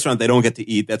Chinese restaurant they don't get to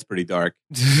eat. That's pretty dark.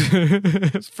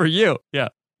 For you. Yeah.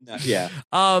 Yeah.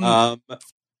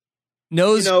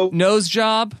 Nose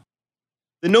job.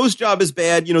 The nose job is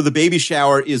bad. The baby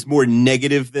shower is more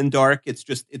negative than dark. It's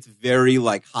very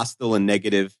like hostile and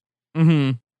negative.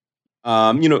 Mm-hmm.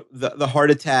 The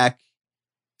heart attack.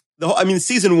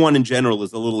 Season one in general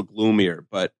is a little gloomier,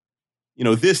 but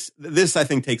this I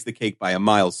think takes the cake by a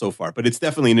mile so far. But it's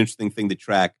definitely an interesting thing to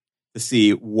track to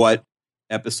see what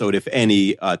episode, if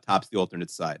any, tops the Alternate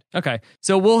Side. Okay,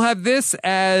 so we'll have this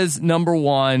as number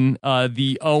one,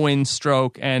 the Owen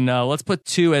stroke, and let's put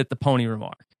 2 at the pony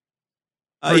remark.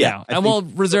 Yeah, and we'll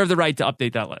reserve the right to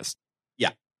update that list.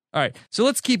 All right, so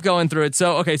let's keep going through it.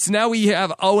 So now we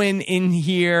have Owen in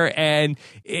here, and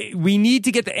we need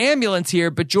to get the ambulance here,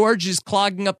 but George is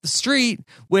clogging up the street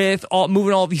with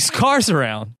moving all these cars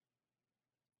around.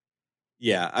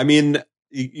 Yeah, I mean,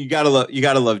 you gotta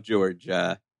love George.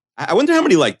 I wonder how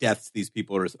many like deaths these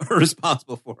people are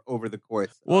responsible for over the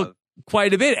course. Well,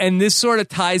 quite a bit, and this sort of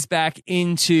ties back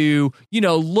into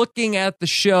looking at the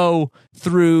show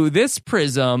through this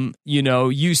prism.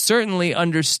 You certainly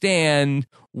understand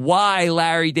why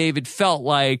Larry David felt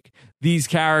like these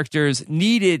characters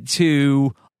needed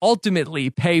to ultimately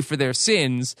pay for their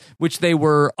sins, which they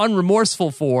were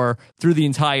unremorseful for through the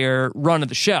entire run of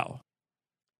the show.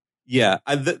 Yeah,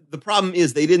 the problem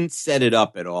is they didn't set it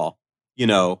up at all.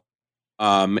 It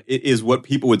is what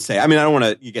people would say. I mean, I don't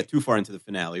want to get too far into the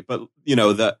finale, but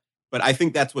but I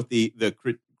think that's what the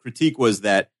critique was,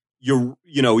 that you're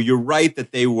right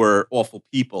that they were awful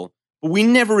people. But we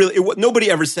never really, nobody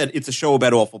ever said it's a show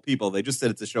about awful people. They just said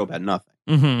it's a show about nothing.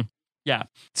 Mm-hmm. Yeah.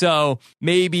 So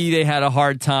maybe they had a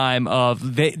hard time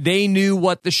of they knew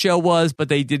what the show was, but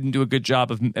they didn't do a good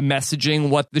job of messaging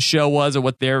what the show was or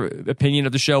what their opinion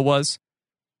of the show was.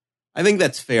 I think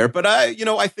that's fair, but I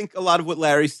think a lot of what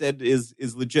Larry said is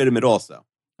legitimate also.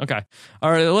 Okay.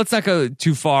 All right. Let's not go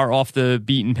too far off the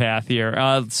beaten path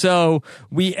here. So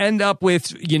we end up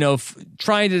with,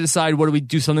 trying to decide what do we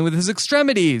do something with his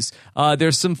extremities.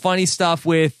 There's some funny stuff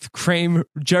with Kramer.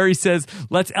 Jerry says,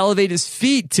 let's elevate his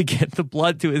feet to get the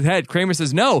blood to his head. Kramer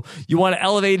says, no, you want to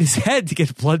elevate his head to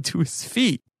get blood to his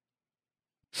feet.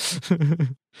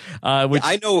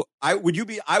 I know. I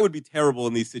would be terrible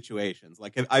in these situations.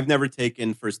 Like I've never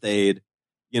taken first aid.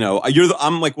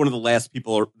 I'm like one of the last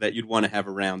people that you'd want to have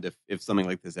around if something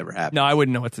like this ever happened. No, I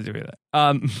wouldn't know what to do with it.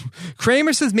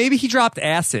 Kramer says maybe he dropped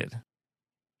acid.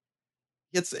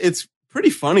 It's pretty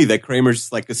funny that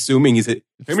Kramer's like assuming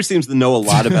Kramer seems to know a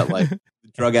lot about like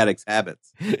drug addicts'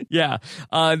 habits. Yeah.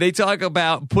 They talk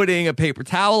about putting a paper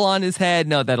towel on his head.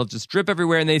 No, that'll just drip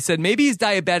everywhere. And they said maybe he's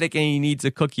diabetic and he needs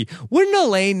a cookie. Wouldn't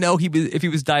Elaine know if he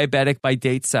was diabetic by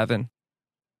date 7?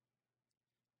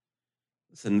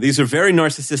 Listen, these are very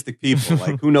narcissistic people.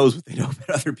 Like, who knows what they know about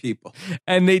other people?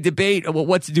 And they debate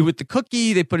what to do with the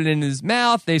cookie. They put it in his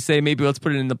mouth. They say maybe let's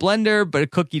put it in the blender, but a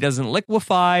cookie doesn't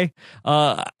liquefy.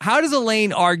 How does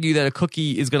Elaine argue that a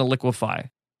cookie is going to liquefy?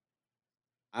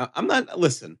 I'm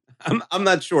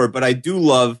not sure, but I do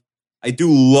love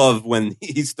when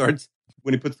he puts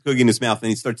the cookie in his mouth and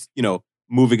he starts,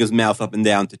 moving his mouth up and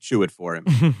down to chew it for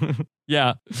him.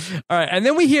 Yeah. All right. And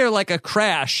then we hear like a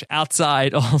crash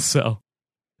outside also.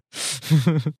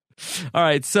 All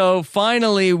right, so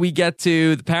finally we get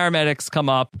to the paramedics come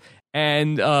up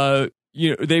and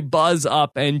they buzz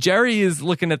up and Jerry is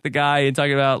looking at the guy and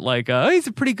talking about like he's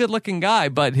a pretty good looking guy,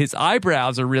 but his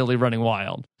eyebrows are really running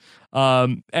wild.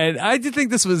 And I did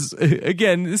think this was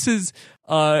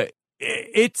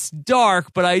it's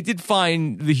dark, but I did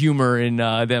find the humor in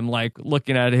them like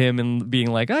looking at him and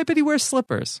being like, I bet he wears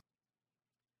slippers.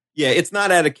 Yeah, it's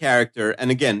not out of character.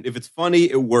 And again, if it's funny,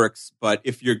 it works. But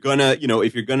if you're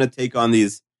gonna take on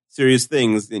these serious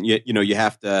things, then you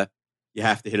have to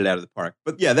hit it out of the park.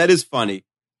 But yeah, that is funny.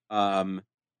 They're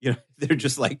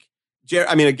just like Jerry.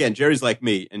 I mean, again, Jerry's like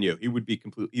me and you.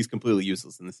 He's completely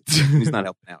useless in this situation. He's not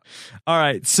helping out. All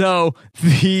right, so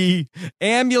the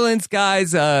ambulance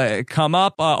guys come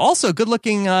up. Also, good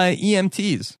looking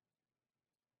EMTs.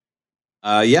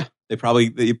 Yeah. They probably,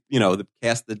 they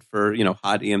casted for,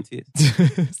 hot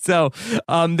EMTs. So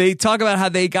they talk about how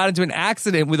they got into an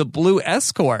accident with a blue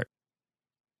Escort,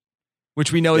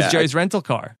 which we know is Jerry's rental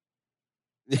car.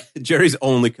 Jerry's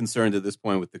only concerned at this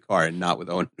point with the car and not with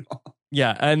Owen at all.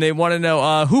 Yeah, and they want to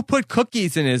know who put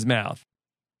cookies in his mouth.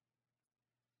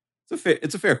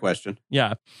 It's a fair question.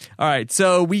 Yeah. All right.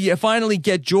 So we finally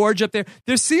get George up there.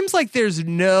 There seems like there's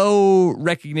no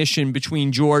recognition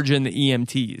between George and the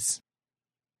EMTs.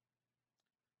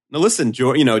 Now listen,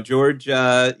 George,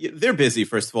 they're busy.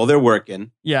 First of all, they're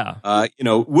working. Yeah.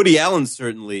 Woody Allen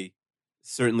certainly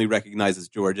recognizes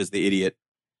George as the idiot.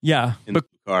 Yeah. In the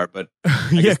car, but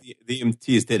I guess the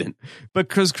EMTs didn't. But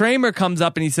because Kramer comes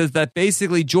up and he says that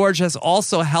basically George has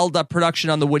also held up production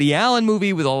on the Woody Allen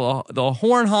movie with all the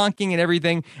horn honking and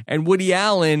everything, and Woody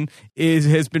Allen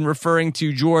has been referring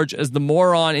to George as the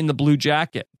moron in the blue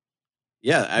jacket.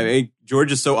 Yeah, I mean,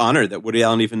 George is so honored that Woody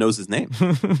Allen even knows his name.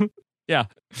 Yeah.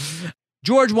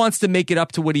 George wants to make it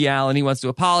up to Woody Allen. He wants to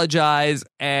apologize.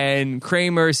 And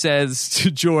Kramer says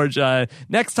to George,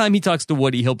 next time he talks to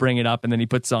Woody, he'll bring it up. And then he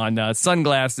puts on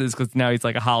sunglasses because now he's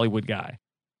like a Hollywood guy.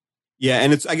 Yeah,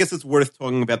 and I guess it's worth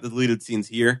talking about the deleted scenes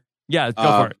here. Yeah, go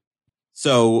for it.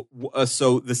 So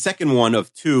the second one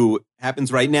of 2 happens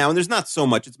right now. And there's not so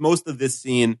much. It's most of this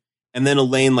scene. And then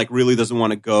Elaine really doesn't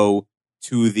want to go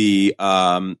to the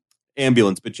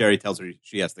ambulance, but Jerry tells her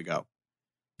she has to go.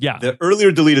 Yeah. The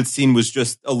earlier deleted scene was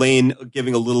just Elaine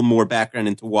giving a little more background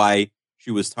into why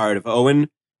she was tired of Owen.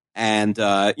 And,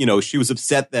 she was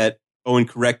upset that Owen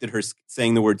corrected her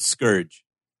saying the word scourge.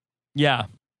 Yeah.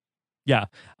 Yeah.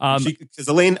 Because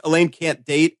Elaine can't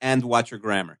date and watch her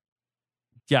grammar.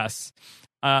 Yes.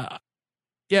 Yeah,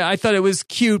 I thought it was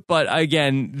cute, but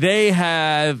again, they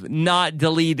have not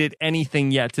deleted anything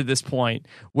yet to this point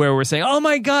where we're saying, oh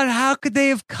my God, how could they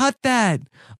have cut that?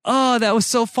 Oh, that was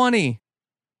so funny.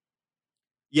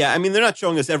 Yeah, I mean, they're not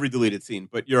showing us every deleted scene,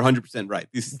 but you're 100% right.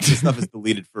 This stuff is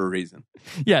deleted for a reason.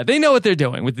 Yeah, they know what they're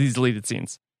doing with these deleted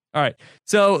scenes. All right,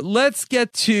 so let's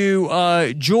get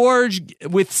to George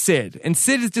with Sid. And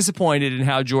Sid is disappointed in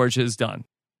how George has done.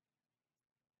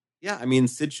 Yeah, I mean,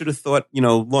 Sid should have thought,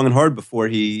 long and hard before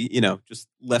he, just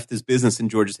left his business in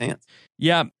George's hands.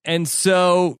 Yeah, and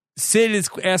so Sid is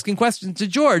asking questions to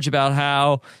George about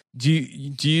how do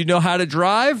you know how to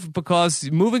drive? Because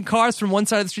moving cars from one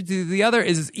side of the street to the other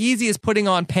is as easy as putting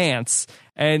on pants.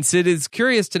 And Sid is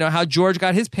curious to know how George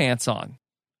got his pants on.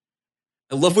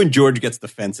 I love when George gets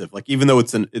defensive, like even though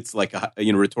it's like a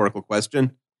rhetorical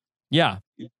question. Yeah,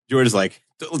 George is like,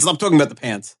 let's stop talking about the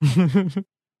pants.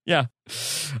 Yeah.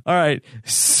 All right.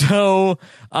 So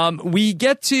we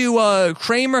get to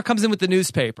Kramer comes in with the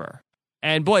newspaper.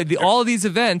 And boy, all of these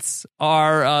events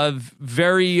are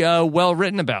very well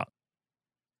written about.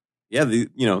 Yeah,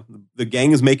 the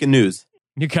gang is making news.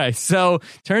 Okay, so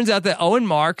turns out that Owen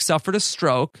Mark suffered a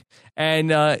stroke,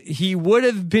 and he would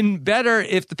have been better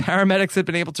if the paramedics had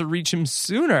been able to reach him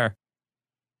sooner.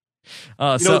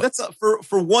 That's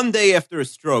for one day after a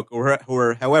stroke,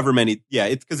 or however many. Yeah,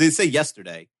 it's because they say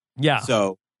yesterday. Yeah.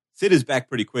 So Sid is back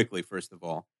pretty quickly. First of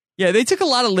all. Yeah, they took a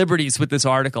lot of liberties with this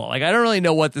article. Like, I don't really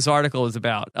know what this article is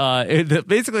about.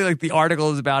 Basically, like, the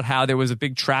article is about how there was a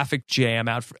big traffic jam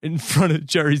out in front of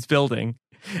Jerry's building.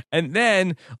 And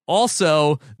then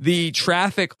also the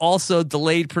traffic also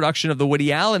delayed production of the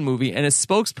Woody Allen movie. And a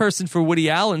spokesperson for Woody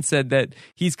Allen said that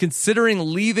he's considering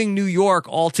leaving New York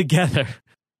altogether.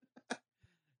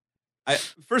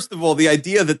 First of all, the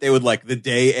idea that they would, like, the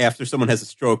day after someone has a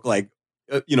stroke, like,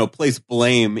 place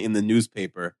blame in the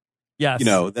newspaper. Yes.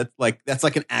 That's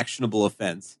like an actionable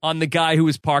offense on the guy who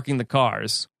was parking the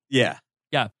cars. Yeah.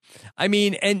 Yeah. I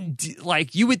mean, and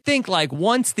like, you would think, like,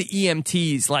 once the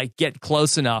EMTs like get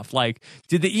close enough, like,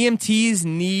 did the EMTs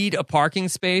need a parking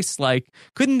space? Like,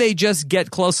 couldn't they just get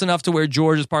close enough to where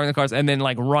George is parking the cars and then,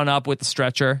 like, run up with the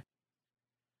stretcher?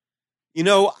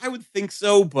 I would think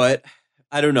so, but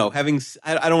I don't know. I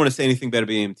don't want to say anything bad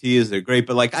about EMTs. They're great,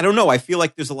 but, like, I don't know. I feel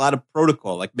like there's a lot of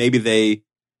protocol. Like, maybe they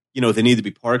need to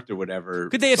be parked or whatever.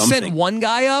 Could they have sent one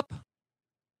guy up?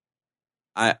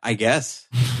 I guess.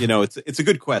 It's a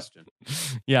good question.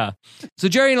 Yeah. So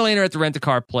Jerry and Elaine are at the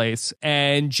rent-a-car place,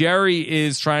 and Jerry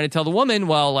is trying to tell the woman,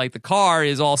 well, like, the car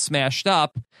is all smashed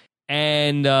up,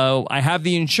 and I have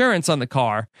the insurance on the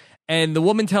car. And the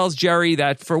woman tells Jerry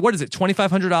that for, what is it,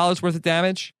 $2,500 worth of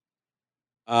damage?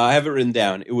 I have it written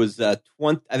down. It was I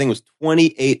think it was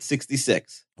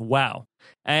 $2,866. Wow.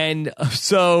 And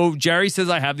so Jerry says,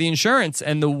 I have the insurance.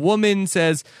 And the woman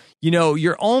says,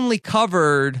 you're only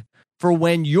covered for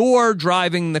when you're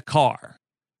driving the car.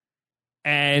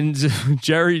 And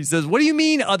Jerry says, what do you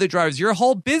mean other drivers? Your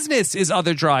whole business is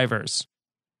other drivers.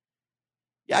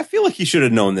 Yeah, I feel like he should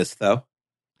have known this, though.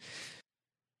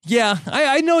 Yeah,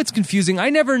 I know it's confusing. I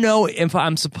never know if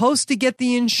I'm supposed to get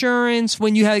the insurance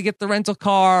when you get the rental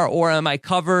car, or am I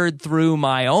covered through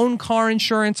my own car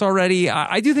insurance already?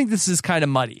 I do think this is kind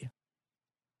of muddy.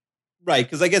 Right,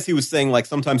 because I guess he was saying, like,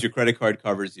 sometimes your credit card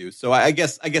covers you. So I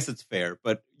guess it's fair.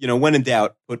 But, when in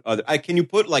doubt, put other. Can you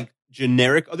put, like,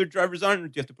 generic other drivers on, or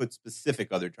do you have to put specific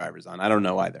other drivers on? I don't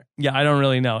know either. Yeah, I don't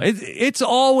really know. It's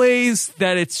always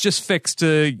that it's just fixed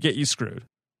to get you screwed.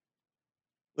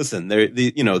 Listen,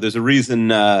 there's a reason,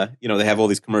 they have all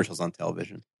these commercials on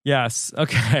television. Yes.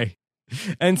 Okay.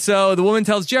 And so the woman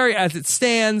tells Jerry, as it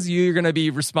stands, you're going to be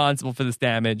responsible for this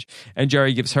damage. And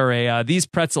Jerry gives her these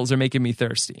pretzels are making me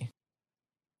thirsty.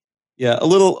 Yeah, a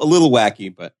little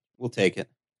wacky, but we'll take it.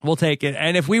 We'll take it.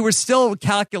 And if we were still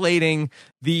calculating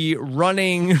the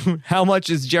running, how much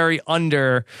is Jerry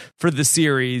under for the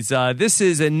series, this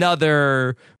is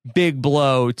another big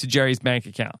blow to Jerry's bank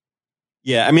account.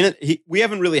 Yeah, I mean, we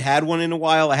haven't really had one in a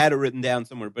while. I had it written down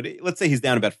somewhere, but let's say he's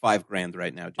down about $5,000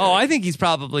 right now, Jerry. Oh, I think he's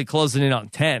probably closing in on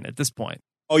 10 at this point.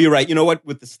 Oh, you're right. You know what?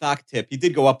 With the stock tip, he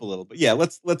did go up a little, but yeah,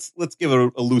 let's give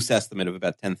a loose estimate of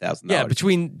about $10,000. Yeah,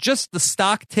 between just the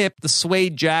stock tip, the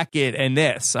suede jacket, and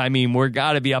this, I mean, we're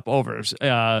got to be up over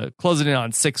closing in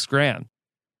on $6,000.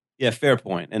 Yeah, fair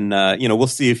point. And we'll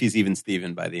see if he's even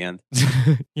Steven by the end.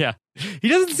 Yeah, he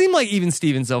doesn't seem like even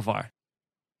Steven so far.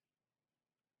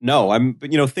 No,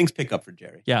 but things pick up for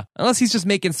Jerry. Yeah, unless he's just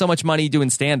making so much money doing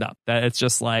stand-up that it's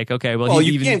just like, okay, well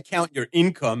you can't count your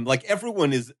income. Like,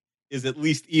 everyone is at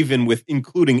least even with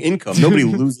including income. Nobody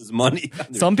loses money.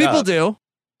 Some people do.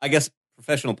 I guess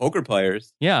professional poker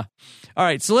players. Yeah. All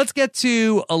right, so let's get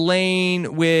to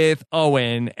Elaine with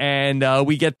Owen, and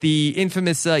we get the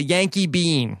infamous Yankee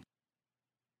Bean.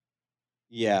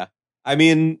 Yeah, I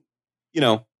mean,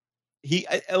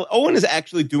 Owen is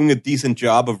actually doing a decent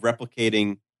job of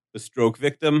replicating the stroke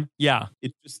victim. Yeah.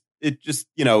 It just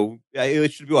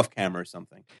it should be off camera or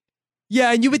something.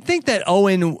 Yeah, and you would think that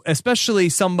Owen, especially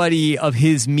somebody of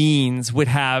his means, would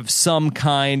have some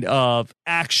kind of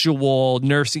actual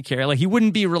nursing care. Like, he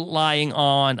wouldn't be relying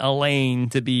on Elaine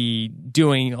to be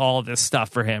doing all this stuff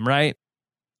for him, right?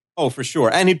 Oh, for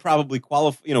sure. And he'd probably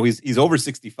qualify. You know, he's over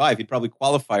 65. He'd probably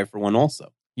qualify for one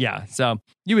also. Yeah, so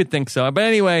you would think so. But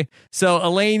anyway, so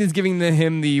Elaine is giving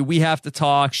him the "we have to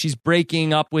talk." She's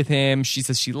breaking up with him. She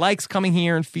says she likes coming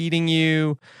here and feeding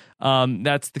you.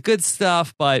 That's the good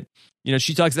stuff. But, you know,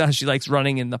 she talks about how she likes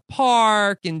running in the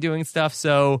park and doing stuff.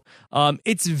 So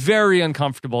it's very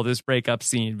uncomfortable, this breakup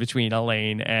scene between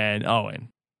Elaine and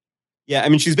Owen. Yeah, I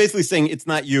mean, she's basically saying it's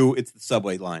not you, it's the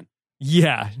subway line.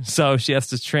 Yeah, so she has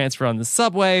to transfer on the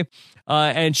subway.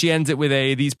 And she ends it with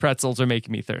 "these pretzels are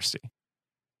making me thirsty."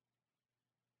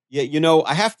 Yeah, you know,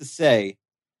 I have to say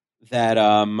that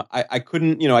I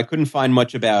couldn't find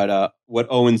much about what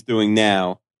Owen's doing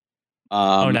now.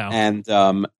 Oh no. And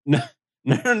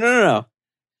no.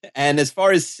 And as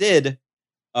far as Sid,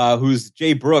 who's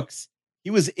Jay Brooks, he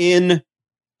was in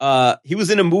a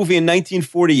movie in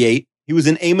 1948. He was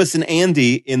in Amos and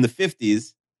Andy in the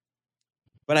 50s,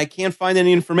 but I can't find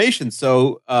any information.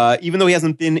 So even though he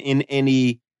hasn't been in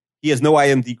any, he has no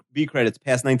IMDb credits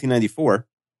past 1994.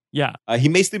 Yeah. He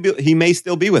may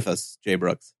still be with us, Jay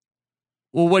Brooks.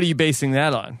 Well, what are you basing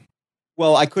that on?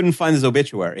 Well, I couldn't find his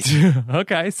obituary.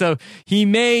 Okay, so he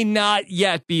may not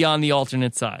yet be on the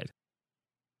alternate side.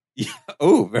 Yeah.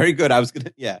 Oh, very good. I was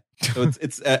gonna. Yeah. So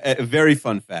it's a very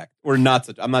fun fact, or not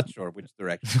such. I'm not sure which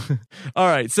direction. All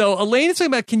right. So Elaine is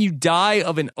talking about, can you die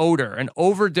of an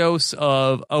overdose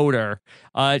of odor?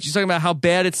 She's talking about how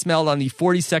bad it smelled on the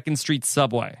 42nd Street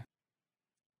subway.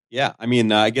 Yeah. I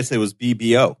mean, I guess it was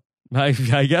BBO. I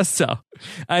guess so.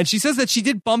 And she says that she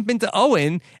did bump into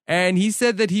Owen, and he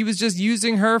said that he was just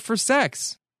using her for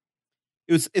sex.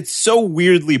 It's so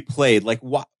weirdly played. Like,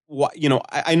 what? You know,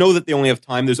 I know that they only have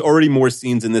time. There's already more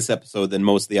scenes in this episode than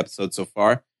most of the episodes so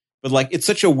far. But like, it's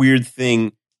such a weird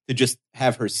thing to just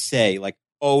have her say, like,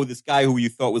 "Oh, this guy who you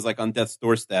thought was like on death's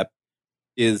doorstep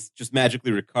is just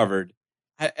magically recovered."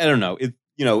 I don't know. It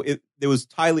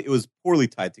was poorly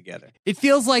tied together. It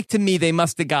feels like to me they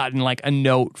must have gotten like a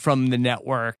note from the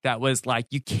network that was like,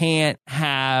 you can't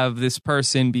have this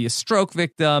person be a stroke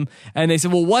victim. And they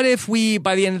said, well, what if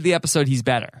by the end of the episode, he's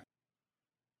better?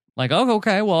 Like, oh,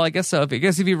 okay, well, I guess so. I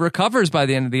guess if he recovers by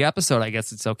the end of the episode, I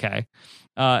guess it's okay.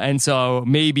 And so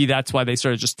maybe that's why they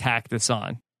sort of just tacked this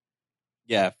on.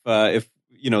 Yeah, if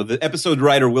the episode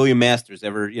writer William Masters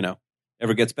ever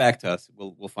gets back to us,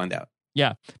 we'll find out.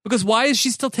 Yeah, because why is she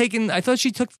still taking? I thought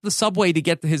she took the subway to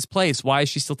get to his place. Why is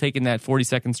she still taking that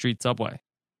 42nd Street subway?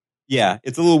 Yeah,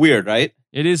 it's a little weird, right?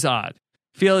 It is odd.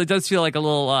 It does feel like a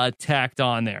little tacked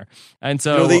on there. And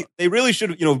so they really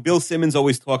should. Bill Simmons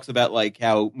always talks about like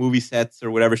how movie sets or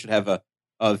whatever should have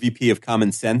a VP of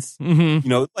common sense.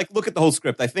 Mm-hmm. Like look at the whole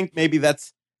script. I think maybe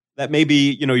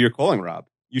you're calling, Rob.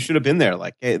 You should have been there.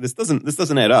 Like, hey, this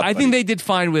doesn't add up. I think they did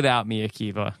fine without me,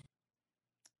 Akiva.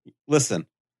 Listen.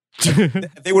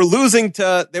 They were losing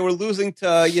to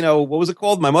what was it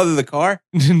called? My Mother the Car?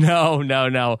 No.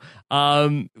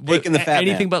 Jake and the Fat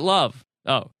anything Man. But Love.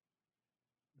 Oh.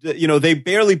 They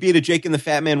barely beat a Jake and the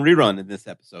Fat Man rerun in this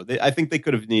episode. I think they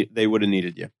would have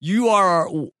needed you. You are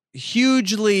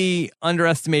hugely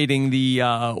underestimating the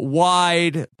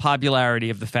wide popularity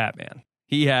of the Fat Man.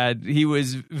 He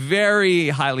was very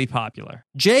highly popular.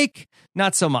 Jake,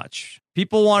 not so much.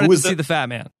 People wanted to see the Fat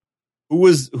Man. Who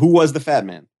was the Fat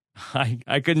Man?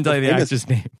 I couldn't tell you the actor's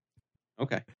name.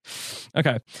 Okay.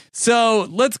 So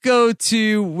let's go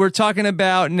to, we're talking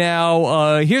about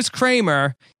now, here's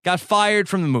Kramer, got fired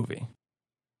from the movie.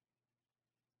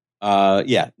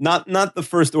 Yeah, not the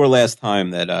first or last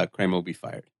time that Kramer will be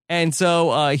fired. And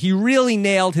so he really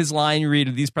nailed his line read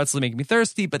of "these pretzels make me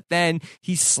thirsty," but then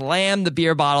he slammed the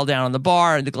beer bottle down on the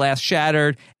bar and the glass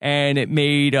shattered and it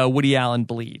made Woody Allen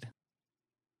bleed.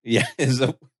 Yeah,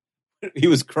 he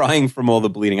was crying from all the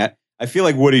bleeding. I feel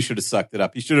like Woody should have sucked it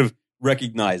up. He should have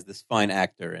recognized this fine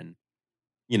actor and,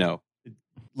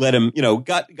 let him,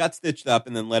 got stitched up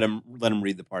and then let him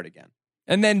read the part again.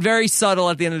 And then very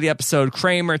subtle at the end of the episode,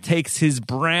 Kramer takes his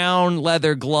brown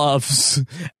leather gloves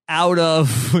out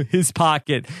of his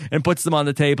pocket and puts them on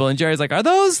the table. And Jerry's like, are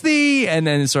those and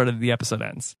then sort of the episode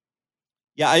ends.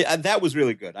 Yeah, that was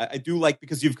really good. I do like,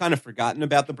 because you've kind of forgotten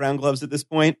about the brown gloves at this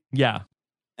point. Yeah.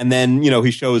 And then,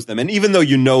 he shows them. And even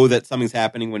though that something's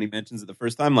happening when he mentions it the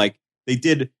first time, like they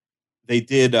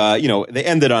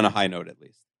ended on a high note at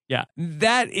least. Yeah,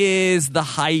 that is the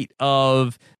height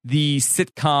of the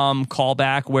sitcom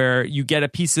callback where you get a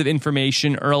piece of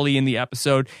information early in the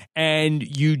episode and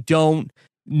you don't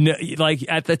like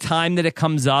at the time that it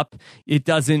comes up, it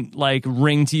doesn't like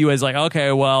ring to you as like,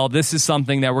 okay, well, this is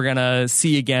something that we're gonna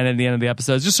see again at the end of the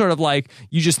episode. It's just sort of like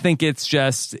you just think it's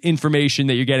just information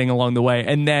that you're getting along the way,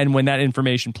 and then when that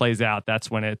information plays out,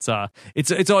 that's when it's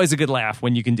always a good laugh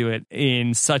when you can do it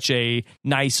in such a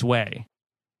nice way.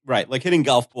 Right, like hitting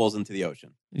golf balls into the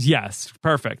ocean. Yes,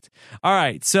 perfect. All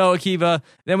right, so Akiva,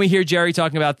 then we hear Jerry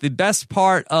talking about the best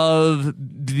part of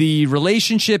the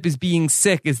relationship is being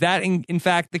sick. Is that in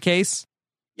fact the case?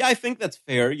 Yeah, I think that's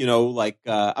fair. You know, like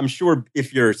I'm sure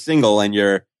if you're single and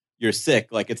you're sick,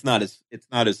 like it's not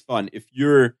as fun. If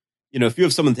you're, you know, if you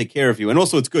have someone to take care of you, and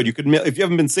also it's good. You could, if you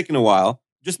haven't been sick in a while,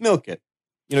 just milk it.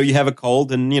 You know, you have a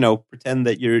cold, and you know, pretend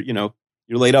that you're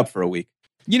laid up for a week.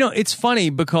 You know, it's funny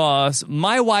because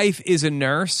my wife is a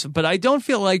nurse, but I don't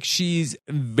feel like she's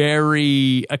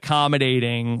very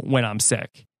accommodating when I'm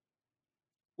sick.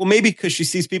 Well, maybe because she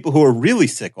sees people who are really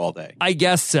sick all day. I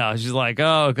guess so. She's like,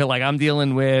 oh, like I'm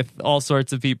dealing with all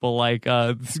sorts of people like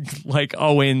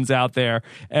Owens out there,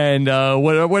 and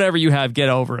whatever you have, get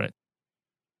over it.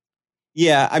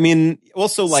 Yeah, I mean,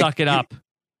 also like suck it up.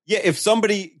 Yeah, if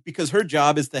somebody, because her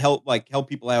job is to help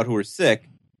people out who are sick,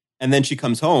 and then she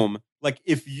comes home. Like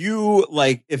if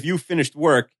you finished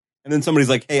work and then somebody's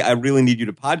like, "Hey, I really need you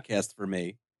to podcast for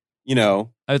me," you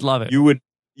know, I'd love it. You would,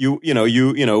 you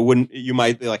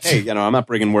might be like, "Hey, I'm not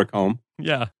bringing work home."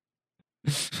 Yeah.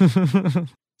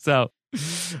 So,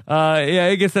 yeah,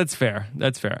 I guess that's fair.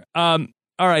 That's fair. All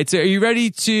right. So, are you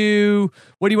ready to?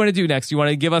 What do you want to do next? You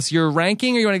want to give us your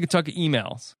ranking, or you want to talk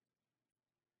emails?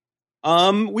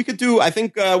 We could do. I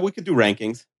think we could do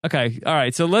rankings. Okay. All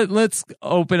right. So let's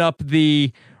open up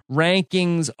the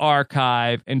rankings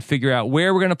archive and figure out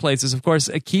where we're going to place this. Of course,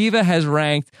 Akiva has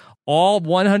ranked all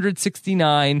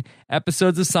 169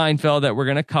 episodes of Seinfeld that we're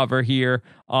going to cover here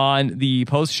on the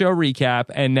post-show recap,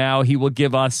 and now he will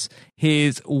give us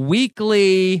his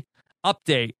weekly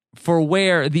update for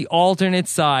where the alternate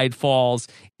side falls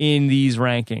in these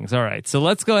rankings. All right, so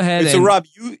let's go ahead. So, Rob,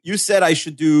 you said I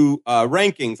should do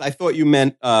rankings. I thought you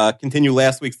meant continue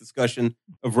last week's discussion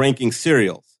of ranking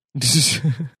cereals.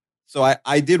 So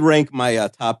I did rank my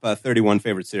top 31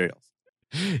 favorite cereals.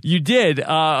 You did.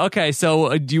 Okay,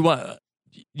 so do you want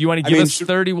to give us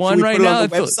 31 right now?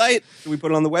 Should we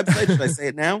put it on the website? Should I say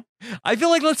it now? I feel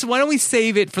like why don't we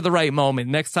save it for the right moment?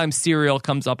 Next time cereal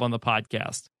comes up on the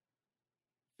podcast.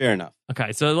 Fair enough.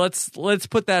 Okay, so let's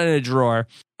put that in a drawer.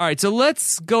 All right, so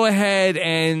let's go ahead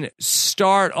and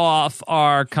start off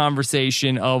our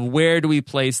conversation of where do we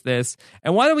place this.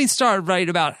 And why don't we start right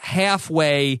about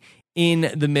halfway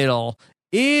in the middle?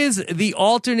 Is the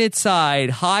alternate side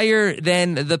higher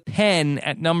than the Pen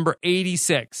at number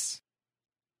 86?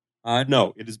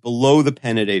 No, it is below the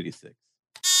Pen at 86.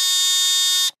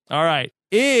 All right.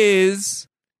 Is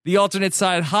the alternate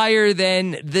side higher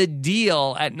than the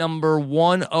Deal at number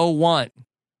 101?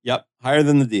 Yep, higher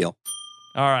than the Deal.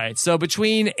 All right. So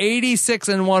between 86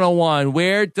 and 101,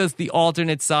 where does the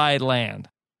alternate side land?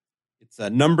 It's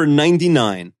number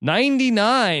 99.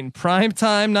 99,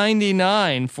 primetime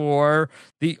 99 for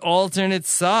the alternate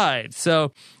side.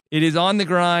 So it is on the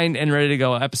grind and ready to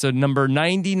go. Episode number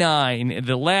 99,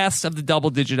 the last of the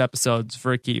double-digit episodes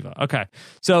for Akiva. Okay,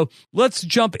 so let's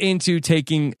jump into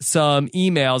taking some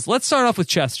emails. Let's start off with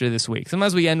Chester this week.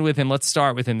 Sometimes we end with him. Let's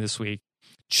start with him this week.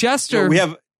 Chester.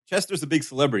 Well, Chester's a big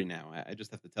celebrity now. I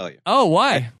just have to tell you. Oh,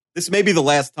 why? This may be the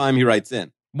last time he writes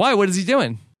in. Why? What is he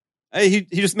doing? He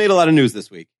just made a lot of news this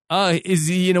week. Is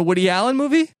he in a Woody Allen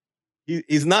movie?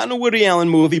 He's not in a Woody Allen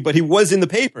movie, but he was in the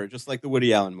paper, just like the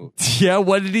Woody Allen movie. Yeah,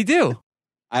 what did he do?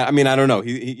 I mean, I don't know.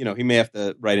 He may have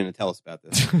to write in and tell us about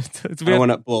this. I don't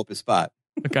want to blow up his spot.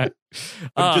 Okay.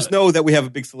 But just know that we have a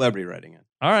big celebrity writing in.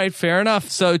 All right, fair enough.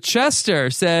 So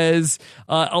Chester says,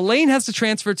 Elaine has to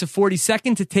transfer to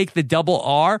 42nd to take the double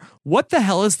R. What the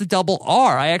hell is the double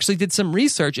R? I actually did some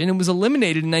research, and it was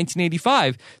eliminated in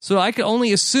 1985. So I could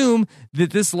only assume that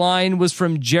this line was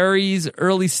from Jerry's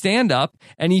early stand-up,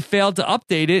 and he failed to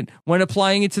update it when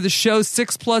applying it to the show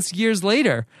 6+ years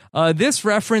later. This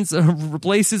reference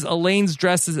replaces Elaine's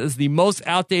dresses as the most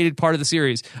outdated part of the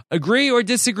series. Agree or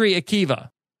disagree, Akiva?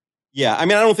 Yeah, I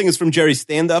mean, I don't think it's from Jerry's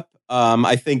stand-up.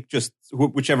 I think just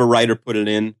whichever writer put it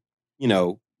in,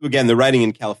 again, they're writing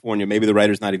in California. Maybe the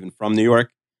writer's not even from New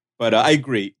York. But I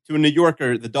agree. To a New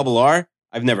Yorker, the double R,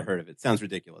 I've never heard of it. Sounds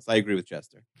ridiculous. I agree with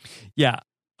Chester. Yeah.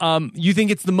 You think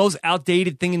it's the most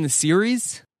outdated thing in the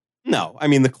series? No. I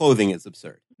mean, the clothing is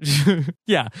absurd.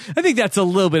 Yeah. I think that's a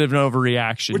little bit of an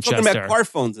overreaction, We're talking Chester. about car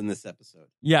phones in this episode.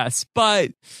 Yes,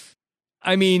 but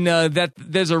I mean, that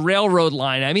there's a railroad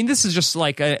line. I mean, this is just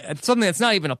like something that's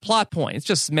not even a plot point. It's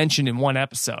just mentioned in one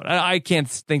episode. I can't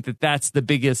think that that's the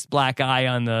biggest black eye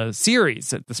on the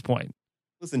series at this point.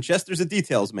 Listen, Chester's a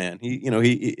details man.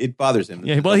 It bothers him.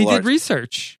 Yeah, well, he did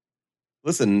research.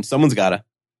 Listen, someone's gotta.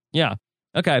 Yeah.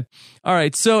 Okay. All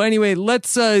right. So anyway,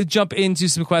 let's jump into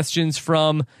some questions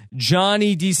from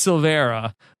Johnny De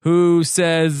Silveira, who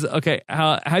says, okay,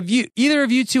 have either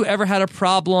of you two ever had a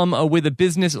problem with a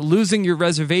business losing your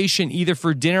reservation either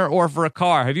for dinner or for a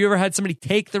car? Have you ever had somebody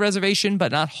take the reservation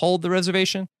but not hold the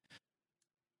reservation?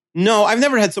 No, I've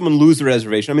never had someone lose the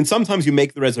reservation. I mean, sometimes you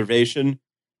make the reservation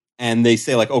and they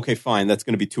say like, okay, fine, that's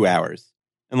going to be 2 hours.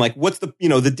 And like, what's the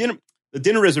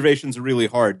dinner reservations are really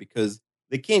hard because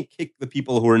they can't kick the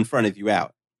people who are in front of you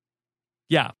out.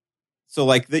 Yeah. So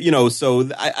like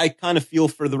I kind of feel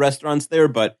for the restaurants there,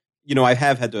 but I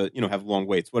have had to, have long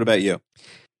waits. What about you?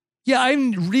 Yeah, I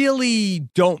really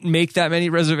don't make that many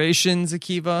reservations,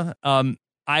 Akiva.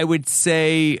 I would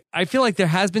say, I feel like there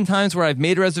has been times where I've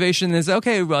made a reservation and it's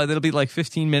okay, well, it'll be like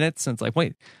 15 minutes. And it's like,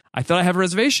 wait, I thought I have a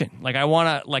reservation. Like I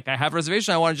have a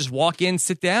reservation. I want to just walk in,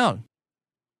 sit down.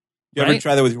 You ever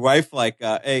try that with your wife? Like,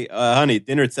 hey, honey,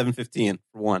 dinner at 7:15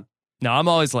 for one. No, I'm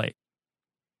always late.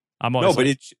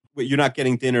 But you're not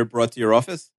getting dinner brought to your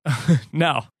office?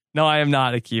 No, I am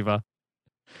not, Akiva.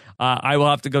 I will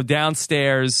have to go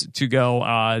downstairs to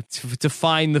go to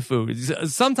find the food.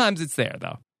 Sometimes it's there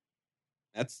though.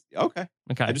 That's okay.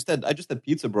 Okay. I just had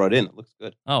pizza brought in. It looks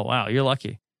good. Oh wow, you're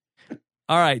lucky.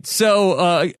 All right.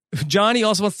 So Johnny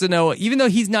also wants to know, even though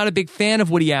he's not a big fan of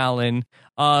Woody Allen,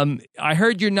 I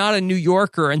heard you're not a New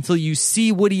Yorker until you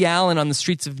see Woody Allen on the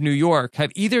streets of New York.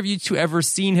 Have either of you two ever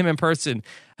seen him in person?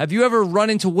 Have you ever run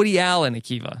into Woody Allen,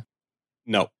 Akiva?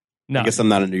 No. I guess I'm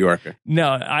not a New Yorker.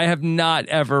 No, I have not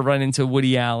ever run into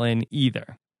Woody Allen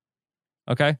either.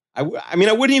 Okay. I mean,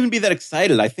 I wouldn't even be that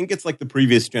excited. I think it's like the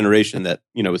previous generation that,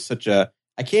 is such a,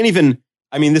 I can't even,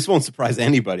 I mean, this won't surprise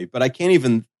anybody, but I can't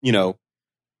even,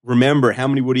 remember how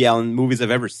many Woody Allen movies I've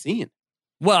ever seen.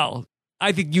 Well,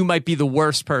 I think you might be the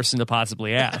worst person to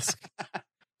possibly ask.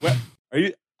 Well,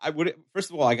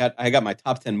 first of all, I got my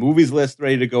top 10 movies list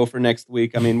ready to go for next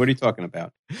week. I mean, what are you talking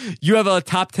about? You have a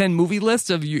top 10 movie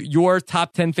list of your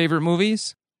top 10 favorite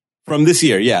movies? From this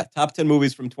year, yeah. Top 10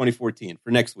 movies from 2014 for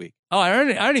next week. Oh, I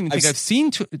don't even think I've seen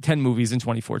 10 movies in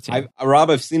 2014. Rob,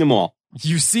 I've seen them all.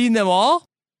 You've seen them all?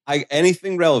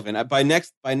 Anything relevant. By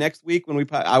next week when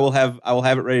I will have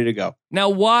it ready to go. Now,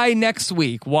 why next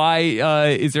week? Why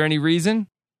is there any reason?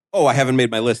 Oh, I haven't made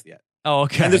my list yet. Oh,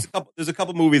 okay. And there's a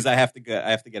couple movies I have to get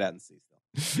out and see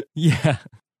still. Yeah.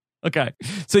 Okay.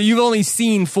 So you've only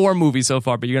seen 4 movies so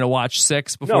far, but you're going to watch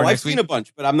 6 before next week? No, I've seen a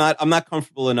bunch, but I'm not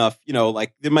comfortable enough,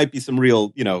 like there might be some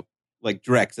real, like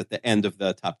dregs at the end of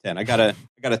the top 10. I got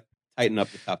to tighten up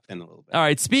the top 10 a little bit. All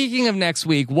right. Speaking of next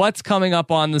week, what's coming up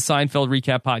on the Seinfeld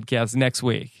Recap Podcast next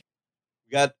week?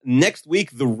 We got next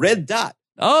week, The Red Dot.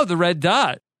 Oh, The Red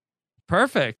Dot.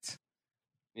 Perfect.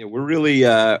 Yeah, we're really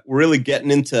getting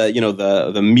into,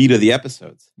 the meat of the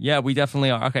episodes. Yeah, we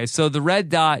definitely are. Okay, so The Red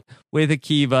Dot with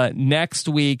Akiva next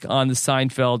week on the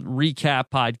Seinfeld Recap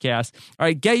Podcast. All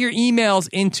right, get your emails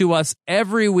into us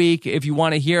every week if you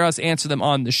want to hear us answer them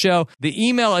on the show. The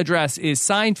email address is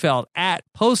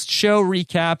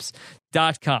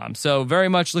Seinfeld@postshowrecaps.com. So very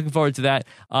much looking forward to that.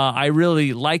 I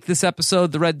really like this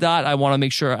episode, The Red Dot. I want to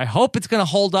make sure, I hope it's going to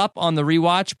hold up on the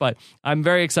rewatch, but I'm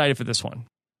very excited for this one.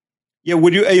 Yeah,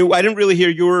 would you? I didn't really hear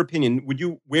your opinion.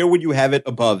 Where would you have it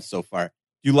above so far?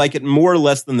 Do you like it more or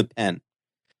less than The Pen?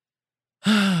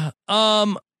 I'd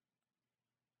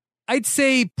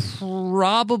say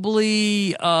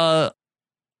probably a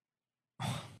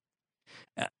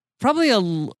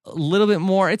little bit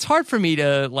more. It's hard for me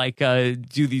to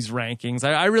do these rankings.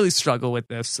 I really struggle with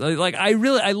this. I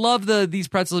love these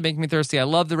pretzels make me thirsty. I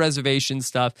love the reservation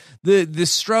stuff. The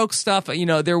stroke stuff,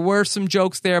 there were some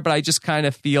jokes there, but I just kind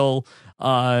of feel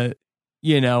not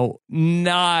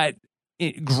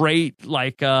great,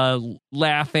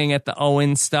 laughing at the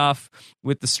Owen stuff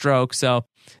with the stroke. So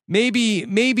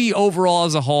maybe overall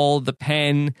as a whole, The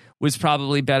Pen was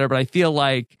probably better, but I feel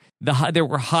like there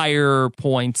were higher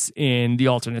points in the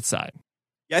alternate side.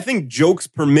 Yeah, I think jokes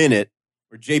per minute,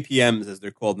 or JPMs as they're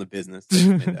called in the business. I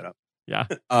made that up. Yeah.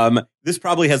 This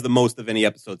probably has the most of any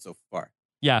episode so far.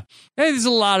 Yeah. There's a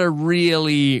lot of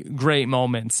really great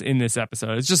moments in this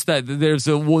episode. It's just that there's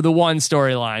the one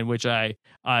storyline which I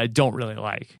don't really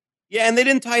like. Yeah, and they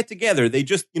didn't tie it together. They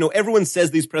just, everyone says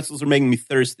these pretzels are making me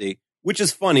thirsty, which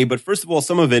is funny, but first of all,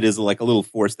 some of it is like a little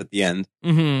forced at the end.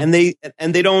 Mm-hmm.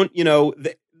 And they don't,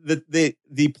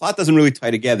 the plot doesn't really tie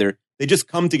together. They just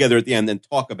come together at the end and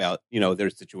talk about,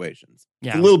 their situations.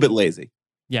 Yeah. It's a little bit lazy.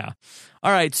 Yeah.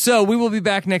 All right. So we will be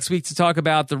back next week to talk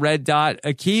about the red dot.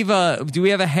 Akiva, do we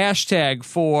have a hashtag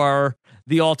for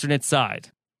the alternate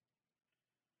side?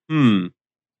 Johnny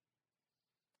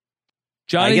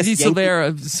D.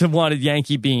 Silvera wanted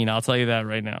Yankee Bean. I'll tell you that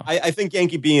right now. I think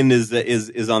Yankee Bean is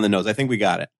on the nose. I think we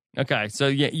got it. Okay. So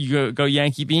you go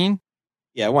Yankee Bean?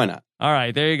 Yeah, why not? All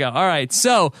right, there you go. All right,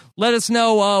 so let us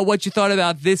know what you thought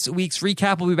about this week's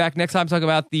recap. We'll be back next time to talk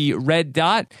about the red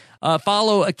dot.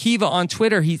 Follow Akiva on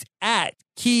Twitter. He's at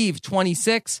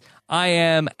Keeve26. I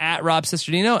am at Rob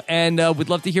Cesternino, and we'd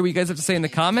love to hear what you guys have to say in the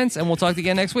comments, and we'll talk to you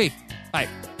again next week. Bye.